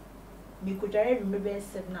 3rd May. Me could I remember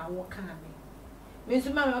said now what can I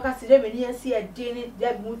Mr. Mamma got to them and here see a dinner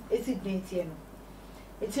that mood is it dainty.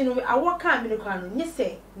 It's in a walk on the crown. Yes,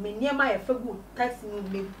 say, me near my for good taxi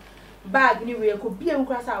me bag anyway could be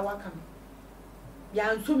across our welcome.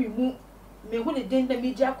 Yan so me move me when it didn't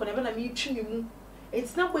me jack whenever I meet you.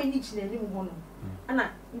 It's not going each and any one. And I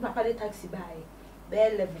papa the taxi by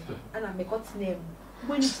there 11 and I make what's name.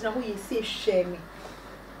 When it's now you say share me.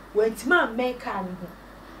 When it's my make can.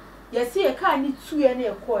 Yes, see a car need 2 and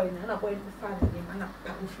a coin and I'm going to find him and I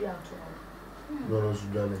pack free out to all. No,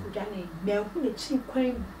 Johnny, me who the cheap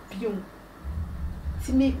coin bill.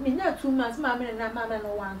 See me not 2 months, mamma and mamma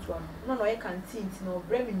no one. No, I can't see it, no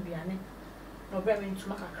Bremen Biane, no Bremen to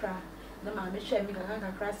make a cry. No, mamma, share me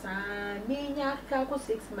a crass and me, for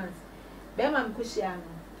 6 months. Bemam Cushiano,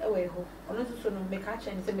 away ho, or not so no make a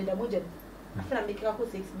chance and made a modern. I feel I make up for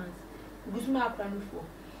 6 months. Guzma crying for.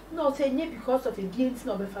 No, say near because of a gains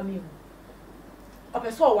no family. Of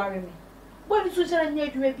a soul worry me. What is social near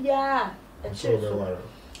you may be a chill?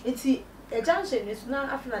 It's a junction is not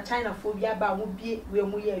after a China phobia, but would be where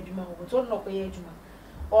we are Juma, or not by Juma.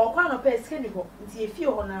 Or one of a schedule, it's a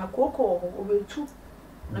few on a cocoa over 2.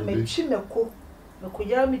 I made chimney no could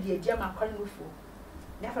yell me the jam crying for.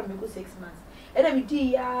 Never make 6 months. And I mean,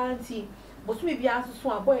 dear auntie, but maybe answer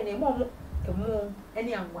so a boy and a mom,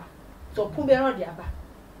 any young. So put me on the other.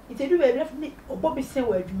 It's a do left me or Bobby say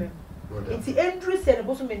where you mean. It's the Andrew said a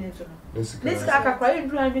bosom minutes. Let's cry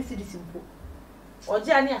and 200 citizens. Or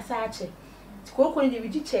Johnny Asache. Cocoa in the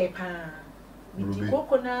Vigiche pan. With the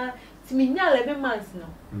coconut, to me now 11 months now.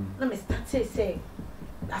 No, Miss Tatsy say,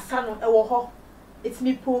 a son of a war. It's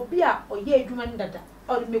me poor beer or ye human dada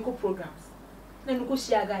or the make programs. Then go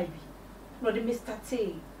see a guy. No, the Mr.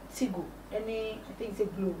 T, Tigo, any, I think it's a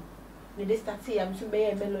blue. The Mr. T, I'm to be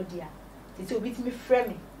a melody. It's a bit me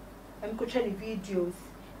framing. I'm coaching videos.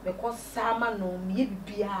 Because Sama no me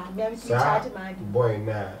be a me charge my boy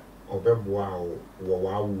now or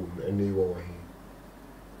wow and they were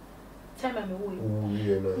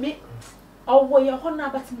time me oh boy your honor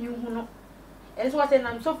but me no and so what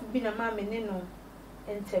I'm so being a mammy no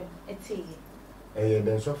entem eti eh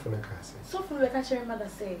then so for the class so for the catcher mother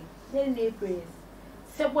say then prayers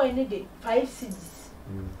say boy need 5 cedis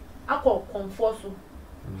I call comfort so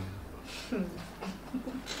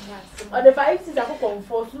or the 5 cedis I call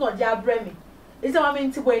comfort no dia bremi is a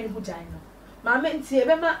woman to when who jino mamma nti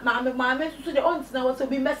ebe mamma so the aunt na what so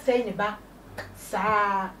be me say ne ba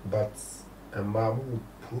sa but a mamu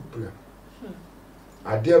problem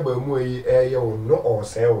adia ba mu yi eh no or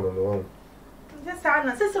say no just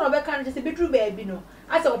na say so be kan just be true baby no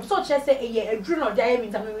I say so che say eh adru no dia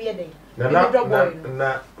mean am we dey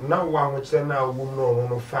na wa ho kire na wo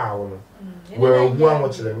no fa wo no we hu an ho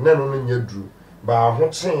kire na no nya dru ba ho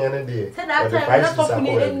kire ne de say that time na so fini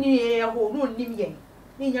eni ho no nim yen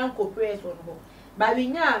ni nya ko press on ho ba we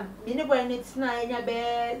nya me ne boy net na nya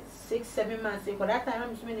be 6-7 months for that time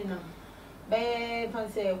I'm swimming now be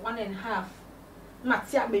fancy 1.5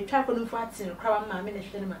 matia be try for no fatin krawa ma me ne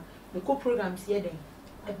hwede ma me ko programs here den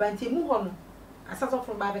e banti mu ho no asasa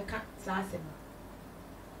from ba be ka saasem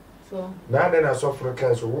so na den asofro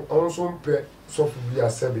kan so onso mpe sofu bi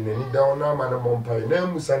asabi na ni down na ma na mompai na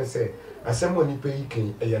musa ne say asem oni pe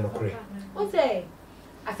yikan eye no kore o say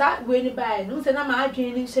asa we ni bai no say na ma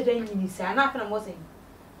adwen ni hye dan nyini sa na afna mo say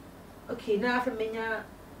okay na afna menya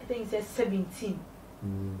I think it's 17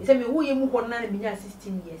 he say me wo ye mu ho na menya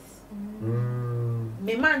 16 years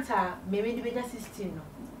me manta me di menya 16 no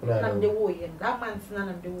na de wo ye that month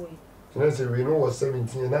na de wo ye so say we know was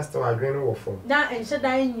 17 and that's the adwen no from na en hye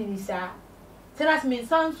dan nyini sa say that me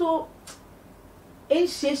san so en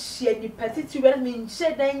hye ni patiti we me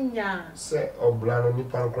hye dan nya say oblano ni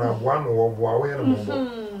pan kra boa no wo boa we no mo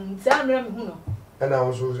say amra me hu no And I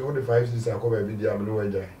also what the 5 6 I come every day I'm no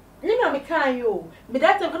way. You know me can you. Me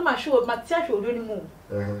that time come show my teacher do ni mo.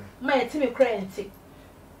 My team cranty.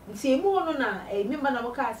 Nti mu no na me ma na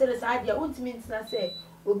mo ka say this idea untimi ntina say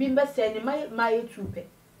obi mba say ni my tupe.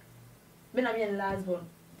 Me na me last born.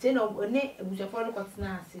 Say no ne ebujafo no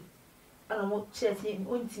kwatena ase. Ana mo chese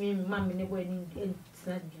untimi me ma me ne boy ni ntina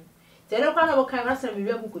bi. Say no kwa na mo kan asa me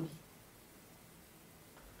wi amukodi.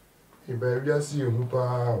 E ba wi ase ehu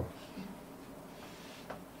pa.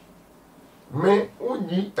 Me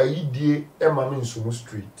onyi ayidie e ma me nsumu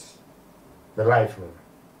street. The life no.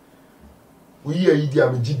 We ayidie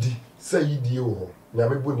am gidi say ayidie wo ho. Nya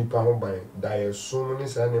me bo nipa ho ban da ye so ne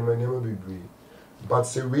sa ne ma bebre. But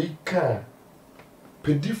say we can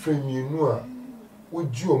pedi frame you a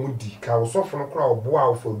oji omudi ka osofo no kra obo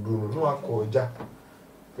a ofo duro no akoja.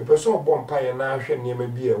 Me person obo mpa ye na ahwe ne ma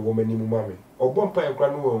bi e wo manimu ma me. Obo mpa ye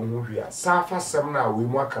kra no wo hu hwia. Safa sem na we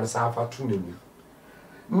mu aka safa tu na mi.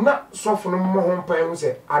 Na sofo no mo ho mpa ye hu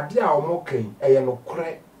se ade a omo kan eye no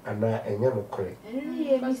kre ana enye no kre.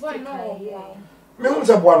 Me hu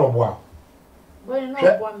se boa no boa. Boy no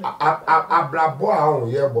boa me. Ablabo a ho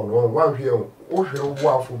ye bo no wan hwe o hwe wo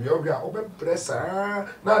afo bi o hwe a obe pressa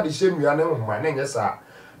na de hye nua ne ho ma na enye sa.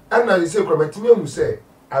 Ana ye se kromatimi hu se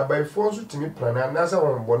abaifo so timi plana na sa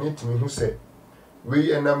won bone timi hu se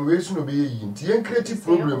we enam we su no be yi nti yen creative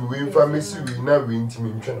problem we mfa mesi we na we ntimi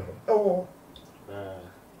ntwe no. Oh.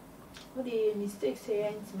 What the mistakes say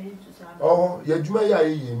intimate to some. Oh, ya djuma ya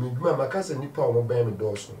yi me djuma makasa nipa o mo ban me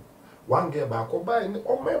doso. One girl ba ko buy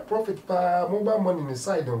o my profit pa mobile money ni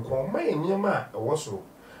side nko my niema e wo so.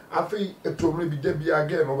 Afi etomre bi da bia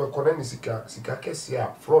girl no be kona ni sika kese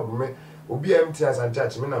a fraud me obi MT as an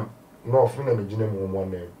church me na no of me na me gina mo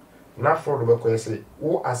na. Na fraud be ko say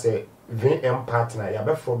wo as a VM partner ya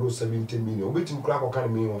be fraud 70 million. Obetim kura ko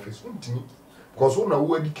kan me office untimi because wo na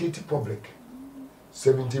wo educate public.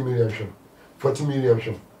 70 million, 40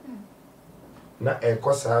 million. Now, a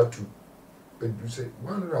cost out to you say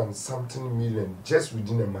 100 something million just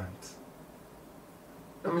within a month.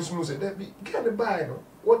 Now, Miss Musa, that be get the buy. No,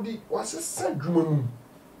 what's a sad room?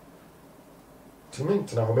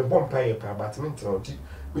 Timent now, a bomb pie, but mint now,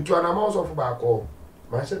 which one amount of back or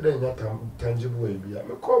my said then that tangible way be. I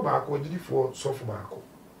call back or did it for soft back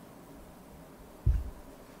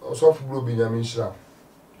or soft blue be a minstrel.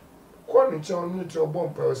 Kwani chon ni to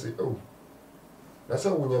bomb pa say oh na say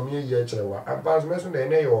wonyame ye kire wa abas meso na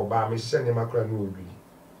ene yo ba me hye ne makra na obi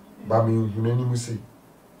ba me hu na ni mu sei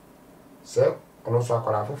se ono so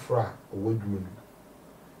akwara foforo a owadwuma nu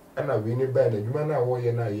ana we ni ba na dwuma na wo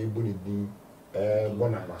ye na ye bu ni din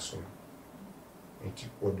bona maso enti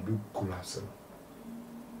odudu kulase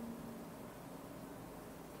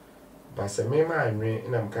ba se me ma anwe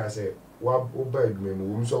na mka say wa oba adwuma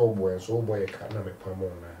mu wo so wo boy so wo boy ka na me pamo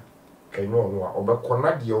na keno no a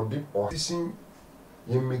obekona de odi decision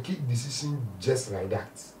you make it decision just like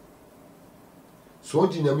that so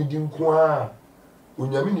jinyame di nko a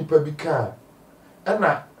onyame nipa bi ka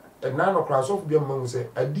na no class of bi am say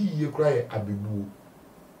adi ye kra ye abebu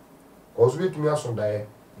cause we tumi aso dae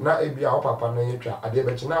na ebi a papa na yetwa ade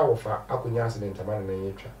be kina wofa akonya accident amana na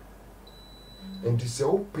yetwa enti se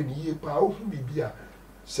open ye pa ohu bibia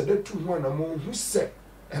se de tu ho na mo hu se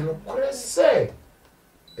eno kra se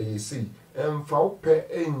eye see emfa ope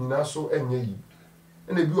enyina so enye yi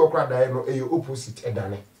ene bi okra dae no eye opposite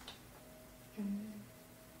edane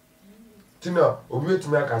tina obi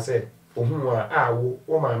etumi aka se ohun a wo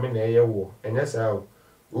o ma me na eye wo enye sa o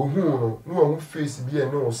ohun no ohun face bi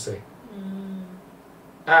ene o se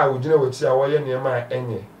o gina wati a wo ye ne ma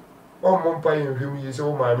enye o mo mpa ye hwem yi se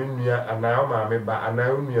o ma me nua ana o ma me ba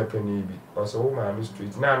ana o nua pani bi o se o ma me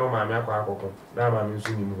street na no ma me akwa akoko na ma me nso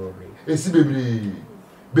ni mu ho hwe esi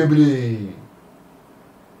bebre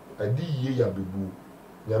adi ye ya bebu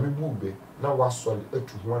nyame bube na wasole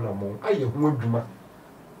atu ho na mo aye ho adwuma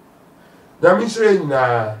nyame sire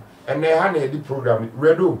nyina ene ha na edi program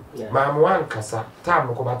redo ma mo ankasa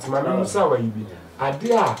tam ko batema no musa wa yibi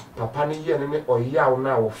ade a papa ne ye ne oyaw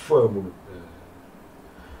na wo famu no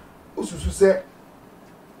ususu se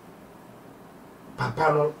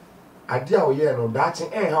papa no ade a oye no dachi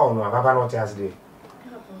ha ono papa no te asde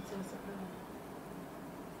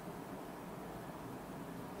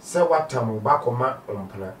se watamu bakoma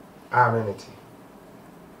ompana amenity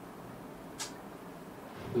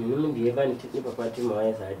the event ni papa ti mo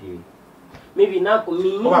ya sadi maybe na ko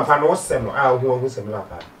mi o papa no sem no hu sem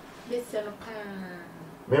papa listen pa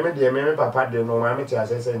me papa de no ma me ti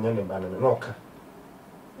asese nya ne ba no ka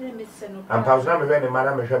me sen am pa na me hwe ne ma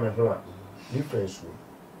na me hwe me ho a difference wo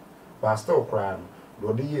ba still cry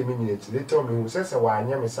no de ye me nyina ti later me hu se wa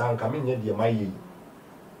anya me san ka me nya de ma ye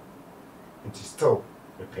It is still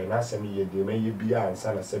the penasem ye de may be and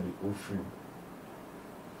son a sabi o free.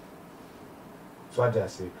 So I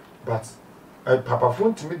just say, but papa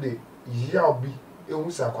phone to me the year be a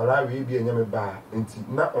wusa kola we be a yame bar into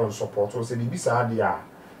not on support or say be sad ya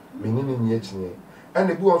meaning in yet near. And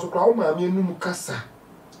the boy also call my no cassa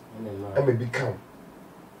and may become.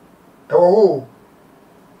 Oh,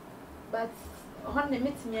 but on the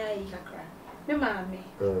meet me I cry. Me mammy,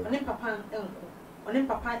 on him papa and uncle, on him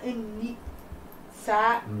papa and me, sir,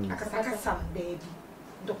 a some baby.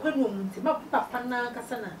 The queen papa na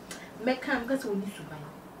casana, make come because we need to buy.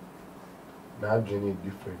 Now, Jenny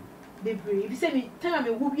different. Baby, if you say me, tell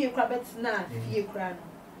me, will be a crab at now, fear crown.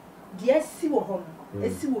 Dear, see what home, a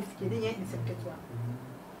sea wolf getting in September.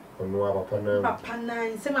 Papa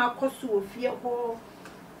nine, some our cost to fear hall.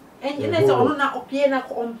 And you know, not opiana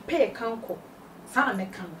on pay canco. Sana me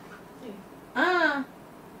can. Ah,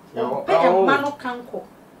 no, pay a man of canco.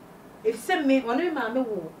 If send me, one of my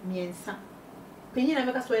will, me and son. Penny, I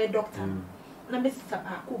make us wear a doctor. And I miss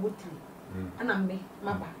a cool with me. And I'm me,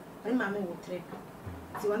 mamma, and mammy will trip.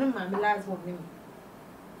 See one of my lives won't me.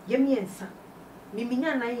 Yemmy and son.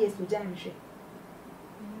 Mimina 9 years to Jamish.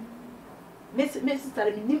 Mrs.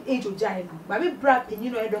 Tarry, new age of giant. But we brought a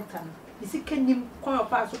new doctor. You see, can you come up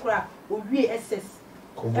past the crowd or we assess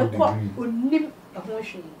a quack or nim a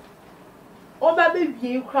motion? Or baby,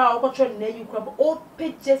 you crowd, what your name you crab, all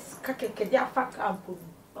pages, cake, their fat apple,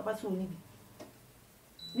 Papa Suni.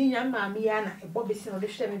 Nina, Mammy, Anna, a Bobby Sin of the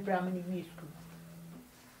Sherry Brahman in school.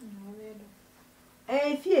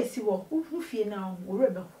 Eh, fear, see what who fear now, or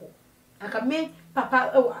rebel hole. I can make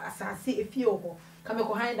Papa, oh, as I see a few, come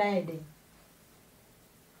behind I day.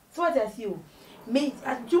 So what I see you. Me,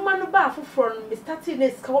 as you man bar for from me starting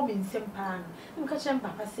this coming same pan. I'm catching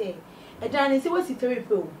Papa say. A Danny say what's it very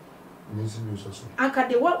poor. And can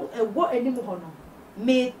they what anymore?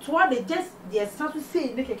 Me, toward the just the start to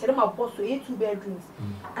say, make a cadema boss to 2 bedrooms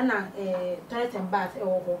and a toilet and bath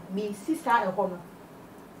or me, sister a honor.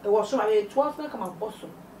 It was so I 12 like my boss.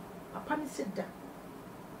 Upon sit down.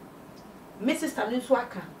 Mrs.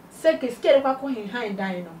 Taniswaka said, scared of going high and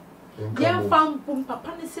dying. Dear found boom,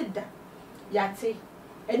 Papa sit down. Yate,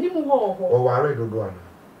 any more or worry do one.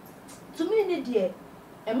 To me, dear,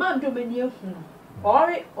 a man do many or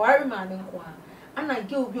man in one, and I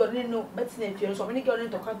give you a no but snatch so many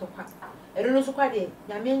girls to cut to pass. I don't know so quite a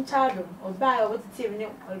young child or buy what it's even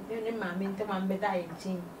or any man into one bed dying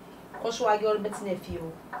team. Cause why girl but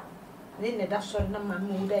nephew. Then that's sort of my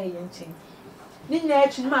mood day and ching. Nina,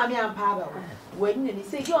 mammy and papa, when you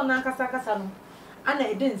say you're not Casacasano, and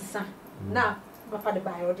I didn't son. Now, my father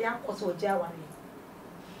by or the uncle or Jawari.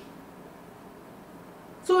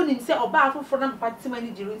 So, in say, or baffle for them party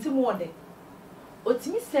money during the morning. Or to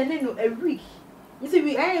me, sending a week. You see,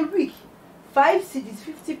 we are a week 5 cities,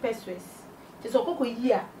 50 pesos. Just a cocoa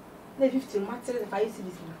year, the 50 matters 5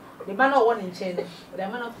 cities. The man of 1 in China, but the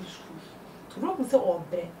man of the school. To rock me so all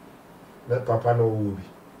bread. Let Papa know who be.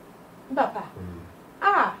 Papa.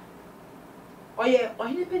 Ah. Oh, yeah, or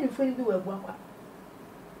any penny for you to work.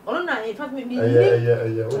 Oh, no, if I me.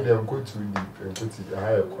 Yeah. What they are going to deep and put it a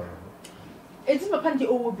higher crown. It's my panty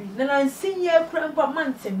over be. Then I sing your cramp for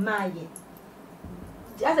months in my year.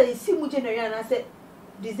 As I see Mujan and I said,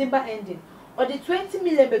 December ending. Or the 20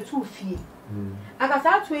 million by 2 feet. I got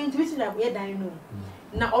out 20 which I wear dino.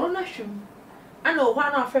 Now, all on shim. I know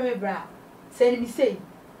one of family bra. Send me say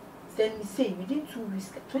within 2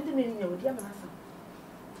 weeks, 20 million year with your master.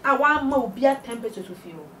 I want more be a temperature to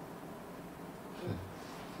feel.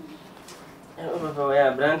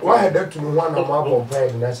 Why had that to me one of my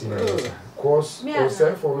compared national? Course, or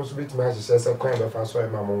cell phones with my sister kind of as well,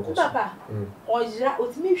 my uncle. Papa, or is that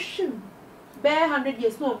with me shim? Bear 100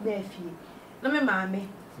 years, no bare fee. No, me, mammy.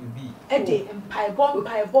 A day and pie bomb,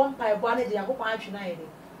 and the apple pie tonight.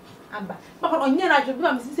 Amber, Papa, on your I should be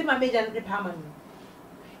Mrs. My major and the permanent.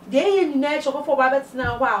 They in nature for rabbits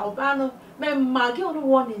now, wow, Bano, Mamma, get on the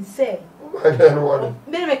warning, say.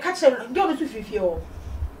 Then I catch them, go to feel.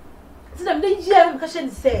 So them they hear catching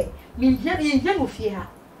say, me young of fear.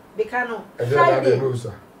 They cannot.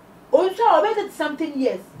 Also, I betted something,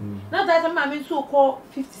 yes. Now that a mammy so called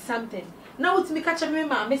 50 something. Now it's me catch me,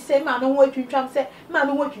 mammy say, Mamma, watching Trump say,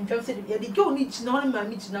 Mammy, watching Trump said, they don't need to know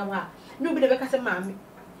mammy now. Nobody ever catch a mammy.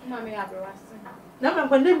 Mammy, have a Now,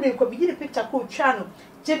 when they could begin a picture called channel,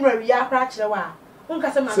 January, ya cratch the wa. One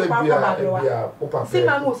customer, say, man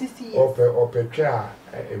was 60 years. Or Petra,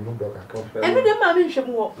 a new dog. Every day, mammy should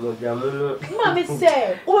walk. Mammy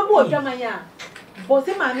say, oh, boy, Jamaya. Both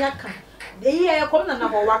the mammy can. The year come and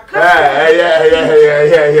have a walk. Yeah.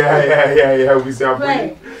 We say,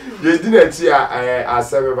 you didn't see a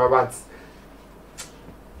 7 but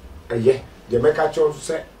yeah. the make cho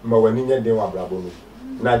say ma wani nya den wa brabo no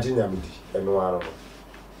na ginya me di eno ara no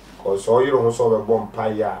cause so you don't so be bomb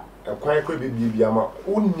paya e kwan kre bibia ma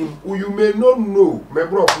unim you may not know me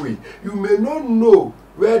bro we you may not know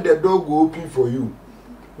where the door go open for you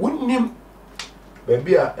unim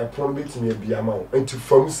baby a pon betimi bia ma enti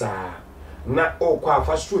fam saa na o kwa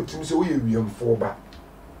afa stro tim se wo ye wiemfo ba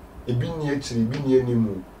ebi ni akiri bi ni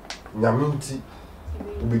animu nyaminti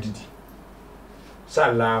ubedidi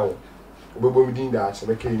salao obebo mi din da se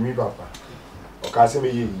be ke mi papa o ka se me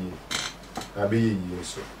ye na be ye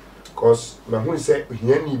so cause ma hu se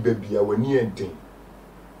hiani babia wani enten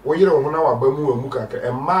wo yire wo na wa ba mu amu kaka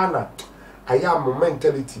e ma na aya mo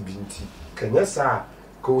mentality binti kanya sa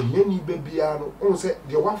ko hiani babia no on se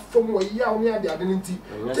de wa fom wo ya oni ade ade nti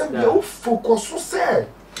je bia wo focus so se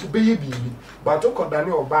be ye bibi but o ko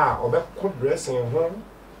dani oba obe ko dressing ho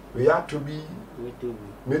we have to be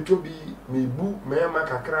metobi me bu me ma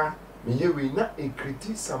kakra me yewe na e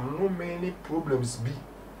create some no many problems be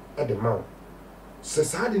at the mouth se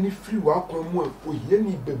sa de ni free wa kwa mu o ye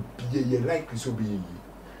ni bebie ye like so be yi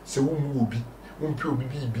se wo mu obi wo mpi obi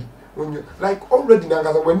bi onye like already na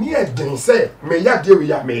gaza when you den say me ya de we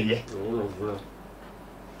ya me ye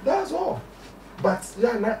that's all but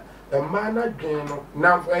ya na a man again no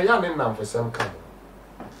na ya ne na for some kind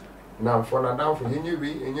na for na down for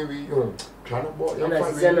anyway try no boy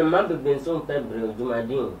na se na ma be so pebre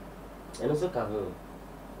jumadin eno so ka ho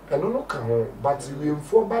eno no ka ho but we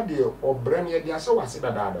info ba de obran ye de ase wase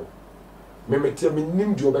dada me metie me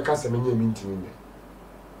nim de obeka se me nya mi ntimi ne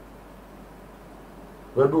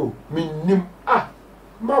wedo me nim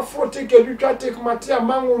ma forte ke du take matia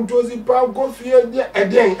mango ndozi pa go fie de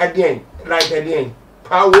eden like eden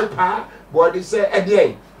pa wo pa body say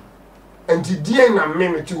eden enti dien na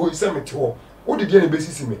me ti ho ise me ti ho wo de dien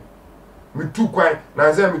besisi me tu kwan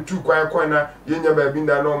na ze me tu kwan na yenya ba bi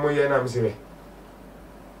nda na omo ye na msire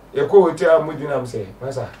ye ko hotel mo di na msire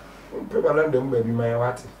masa pe balanda mo ba bi ma ya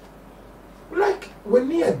wate like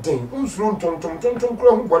when you den unsuro tonton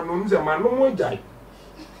kro ho bodo no ze ma no mo jai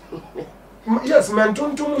yes man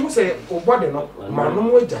tonton mo se o bodo no ma no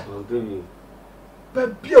mo jai ba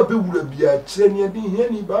bia be wura bia kire ne bi hia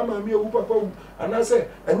ni ba ma me o papa ana se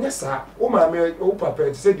anya sa o ma me o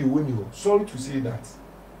papa se de woni ho sorry to say that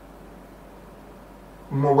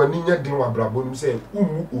mo wani nya den wa brabo nim se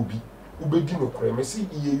umu obi ubedi no kore me se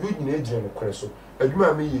iye yo nyina ejire no kore so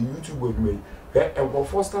adwuma me ye YouTube adwuma yi enko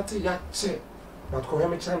for start ya che but ko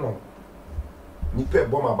me channel ni pe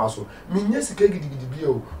bo ma baso me nya sika gidigidi bia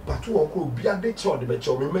o but wo ko obi ade che o de be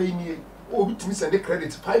che o me mai ni obi timi send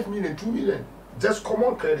credit 5 million 2 million just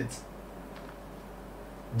common credit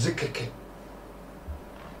jikeke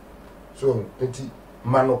so enti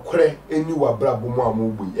manokre eni wa brabo mu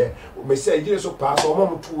amogbo me say ejire so pass o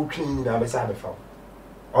mo to twin ni na be sa be fa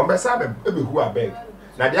on be sa be hu abeg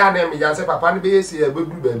na dia na me yan say papa ni be yesi e be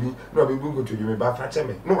duru ba bi na be bu nkoto me ba fa che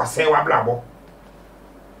me no wa say wa brabo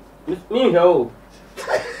mi ho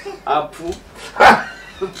apu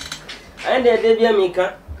ande de bia mi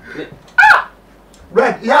ka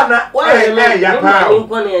right yana ya pa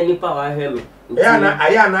nko na ni pa wa hwe me yana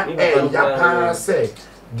ya pa say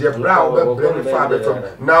de bra o be bre fa be from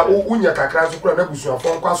na unya kakra so kura na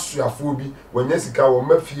busuafo nkwa suafo bi wanya sika wo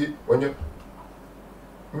mafie wanya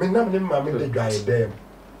me nam ne ma me de dwaye dem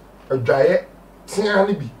adwaye tia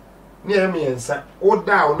ne bi ne ya me ensa o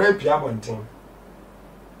da o na pia bonten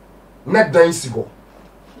na dan si go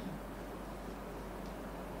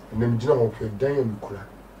ne mi gina mo pia dan ya mi kura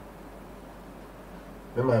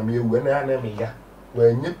me ma me ewu na me ya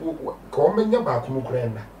wanya ko me nya ba ko mu kura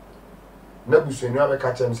na busuani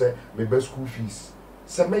abeka chem se me be school fees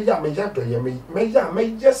se me ya do ye me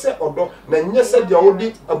ye se odo na nye se de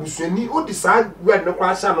odi abusuani odi sa wed no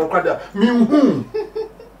kwa sha no kwa da mi hu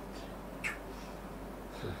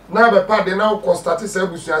na be pa de na ko start se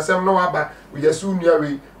abusuani asem no aba we yesu nua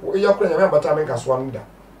we ya kura nya me bata me kaso anu da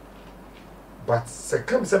but se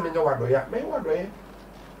kam se me nya wado ya me wado ye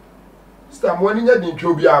sister mo ani nya din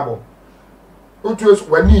twa obi abo otu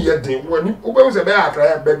wani ye den wani obewu se be akra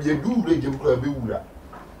ya ba bi edu wure gem kra be wura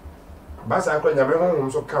ba sa akra nya me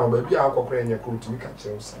honhom so kan ba bi akokra nya kro timi ka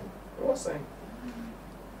kire usan o san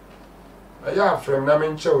aya frame na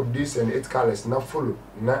men chew this and 8 colors na follow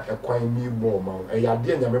na ekwan mi bo ma aya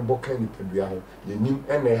de nya me boka ni pedua ho ye nim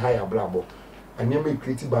ene ha ya blabo anya me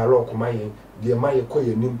create ba rock ma ye de ma ye ko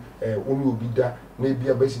ye nim oni obi da na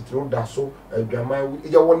bia ba sitiro da so adwama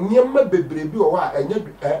ya wonne ma bebrebi o wa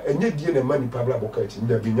anya die na mani pabla boka chi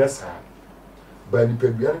nda binya sa ba ni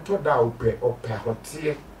pedua to da ope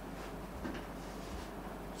hotie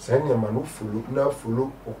senya manu follow na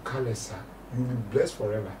follow o kalesa you will be blessed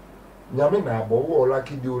forever nyame na abo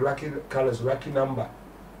lucky do lucky colors lucky number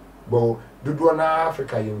bo dodo na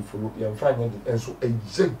Africa yemfulu yemfa nya enso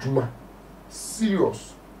ejadwuma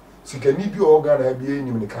serious sikani bi organ bi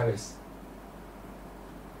enim ne colors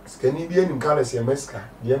sikani bi enim colors ya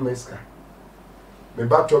meska me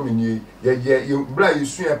ba to me ni ye bra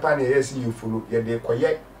yesu e pa na ye si yefulu ye de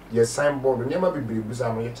koye ye signboard ne ma bibiri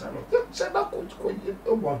busa no ye cha no che da ko ye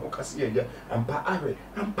obo ho kase ye ampa awe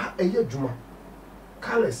ampa eye dwuma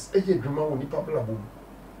colors eye dwuma woni papula bom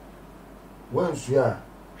wansu a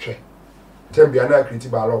hwe tembia na create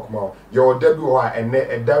ba lock ma ye oda bi ho a ene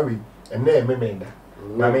edawi ene ememenda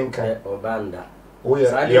na menka obanda o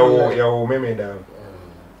ye o memenda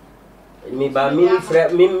me ba mini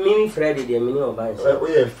Friday de mini oba o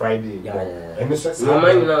ye Friday ene so sa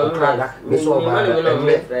mama you know me so ba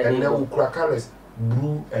ene ukra colors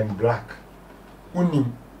blue and black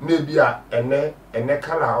unim na bia ene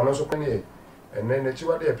color ono so kwene ene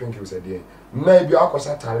chiwa de pink you said there na bia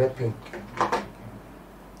akosa tale pink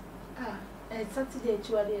Saturday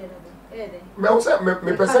chiwa de me o say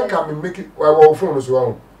me person can me make it well phone so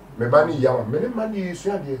on me ba ni ya me money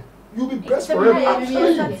so ade you be best for him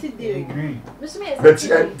Saturday green but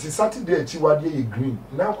Saturday chiwa de you green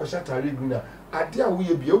now akosa tale green ade a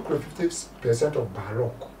we be okra 50% of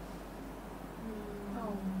baroque.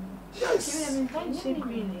 Yes.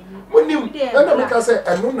 When you and say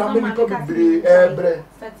and no na many people be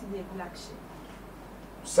Saturday black shit.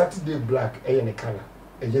 Saturday black any color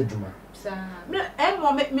dwuma.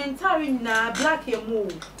 No mentary na black e mo.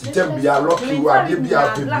 Titem bia lock you ade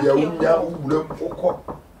bia bia unya uwuram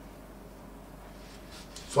okọ.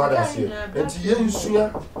 So ada say enti ye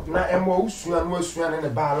nsua na emo usua no asua ne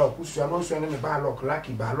ba lock usua no asua ne ba lock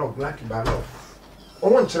lucky ba lock. O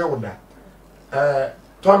won kire woda.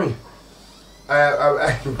 Tommy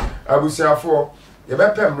abusiafo ye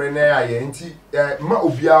bepem re na aye nti ma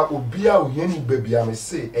obia ohiani babia me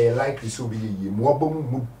say e like so be ye mu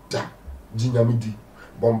obom mu da ginyamidi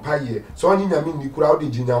bompa ye so onyi nyame ni kura odi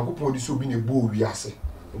ginyankopon di so bi ne bo wiase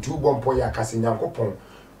nti ubompo ya kase nyankopon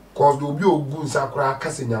cause do obi ogu nsa kura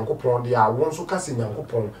kase nyankopon de a won so kase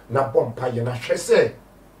nyankopon na bompa ye na hwese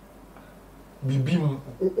bibi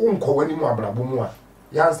unko wani mu abrabo mu a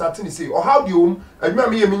ya starting to say or how do you adwuma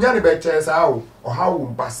me nya ne be chesa o or how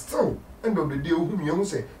but still end of the day who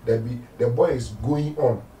say the boy is going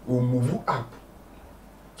on will move up.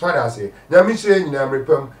 So I say ya me share nyina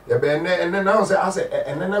repam ya be and now say I say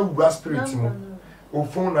and na spirit mu o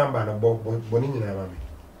phone number na boni nyina ma me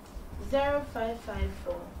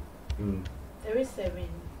 0554 37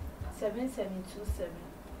 7727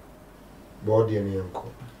 body any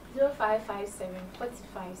enko 0557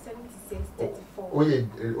 45 76 34.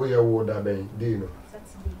 Oh yeah, what that be? Do you know?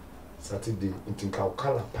 Saturday. Intin ka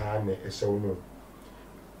color pa na e se no.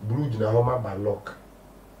 Blue na homa ba lock.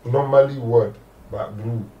 Normally word but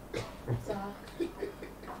blue.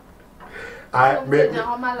 I me na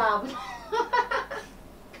homa lab.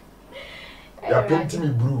 They are painting me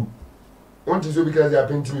blue. Want to so because they are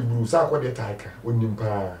painting me blue. Sa ko de taika onim pa.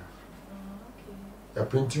 Okay. They are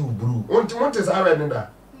painting you blue. Want is I read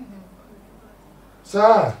that.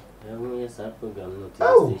 Sir. We have a program not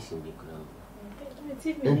station the ground.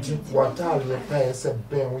 And what are your parents said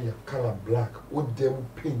Ben with your color black, what them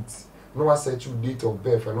paint? No I set you date of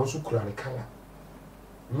birth and also cry the color.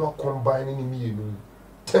 Not combining me no.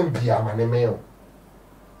 Tempia my name.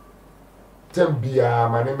 Tempia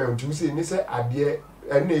my name to say they say idea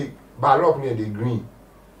and they ballop near the green.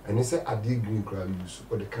 And they say idea green crowd use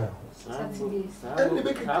for the car. Saturday. And they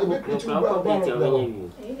make it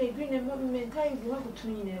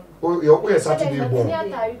oh, you're Saturday born.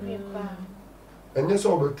 And yes,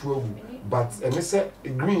 over 12, but and they say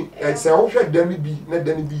green, and say, oh, then be, let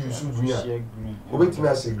them be used green. Wait, me,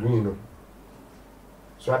 I say green.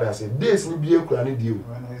 So I say, this will be a cranny deal.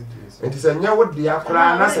 And he said, yeah, what the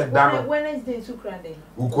Akra, and I said, damn, Wednesday to Cranny.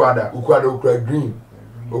 Ukra green,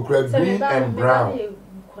 green and brown.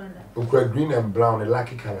 Ukra green and brown, a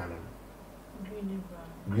lucky color.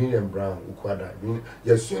 Green and brown, ukwada. Green.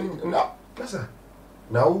 Yes, no, that's a.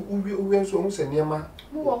 Now we are so say near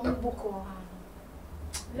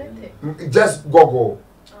just go.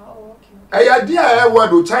 Oh, okay. A idea I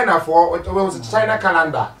word China for what was China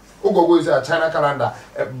calendar. Go is a China calendar.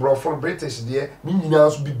 Brought from British there, meaning now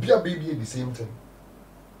be baby the same thing.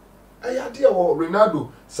 A idea or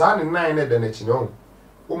Ronaldo, son 9 than it, you know.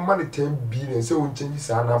 Oh, money 10 billion, so we change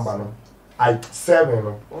our number. I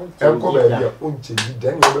 7 and come here, change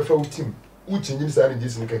then you have a team. Who changes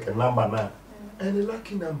this number now? And a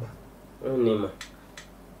lucky number.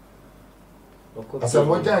 As a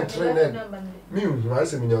more giant trainer, me, I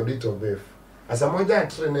say in your date of birth. As a more giant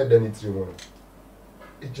trainer than it's you want.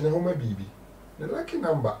 ejina homa bibi the lucky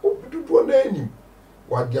number o do na anim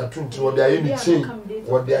wade atuntu wade aye ni chain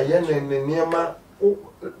wade aye ne niema o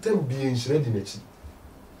tembi enhyira di nachi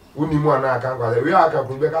woni mu ana aka kwale we aka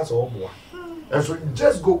kun be ka so oboa and so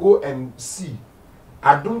just go and see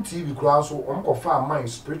Adum TV crowd so omkofa mind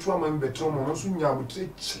spiritual mind better mo so nya abutre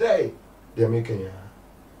kire they making ya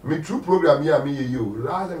me true program here me you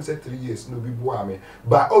last time say 3 years no be boa me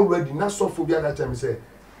but already na so phobia that time say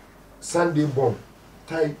Sunday bomb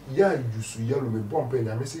tai ya yusu yellow me bomb pe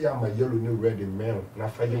na me say ya my yellow no red and mail na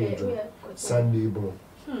Friday Sunday bomb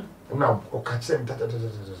na o catch them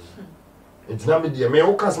it's na me dia me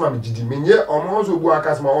o kasma me gidi me nye omo so bu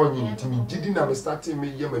akasma onyi ti me gidi na me starting me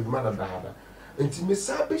ye maduma na dada enti me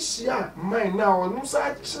sabe hia mine now no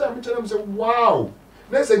sa kira me tell them say wow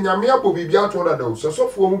na se nyame abo bibia to da do so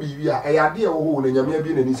sofo hu bibia e yade e wo na nyame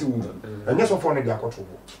bi na ni se wu anya sofo na dia koto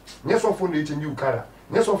bo nya sofo na echenji ukara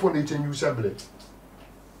nya sofo na echenji usable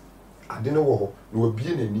ade no wo ho na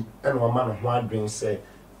obie na ni e na ma no ho adwen say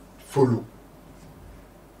follow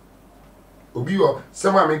obi o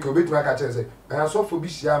se ma me ke obetu aka chere say anya sofo bi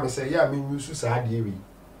hia me say ya me nyusu sa ade wi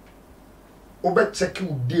obe check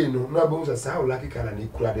u dey no na be say sa o lucky kala na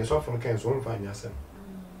ikura de sofo no kan so mfa nya asem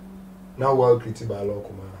now well created by law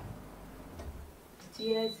command.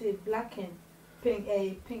 Yes, black and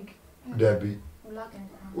pink. Debbie. Black and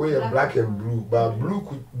we are black and blue, but blue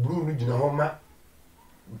no gina homa.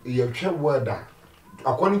 You check word that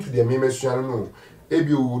according to the memesuan no,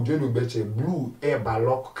 ebi o dey no beche blue air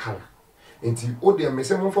ballock color. Enti o dey me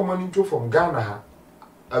say mo for money to from Ghana ha.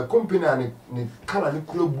 A company ni color ni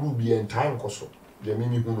color blue bi en time koso. The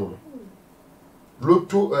mimi hu no.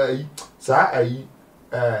 Loto sa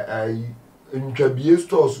ntwabie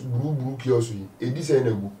stores blue kiosk yi edi say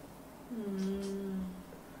na gu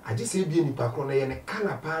adi say bi ni pakro na ye ne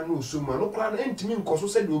color pa na oso ma no kra na entimi nkoso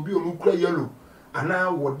say de obi onu kra yellow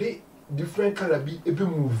ana wode different color bi ebe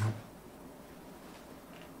move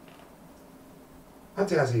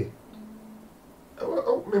ati ase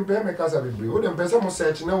me be kasa bebre o dem pese mo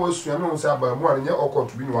search na wasua na onsa ba mu anya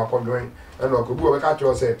okotu bi ni wakodwen ena okobu o ka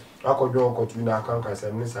cho say akodwen okotu bi na akanka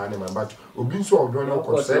say me sa ne ma but obi nso odwen na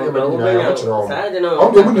okotu say ne ma ni na kire o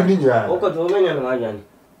o do mu ni nya okotu o menya na wajan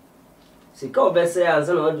sika obese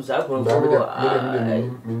anza na wadu sa akon ko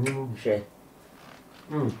me ni hwe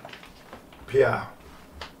pia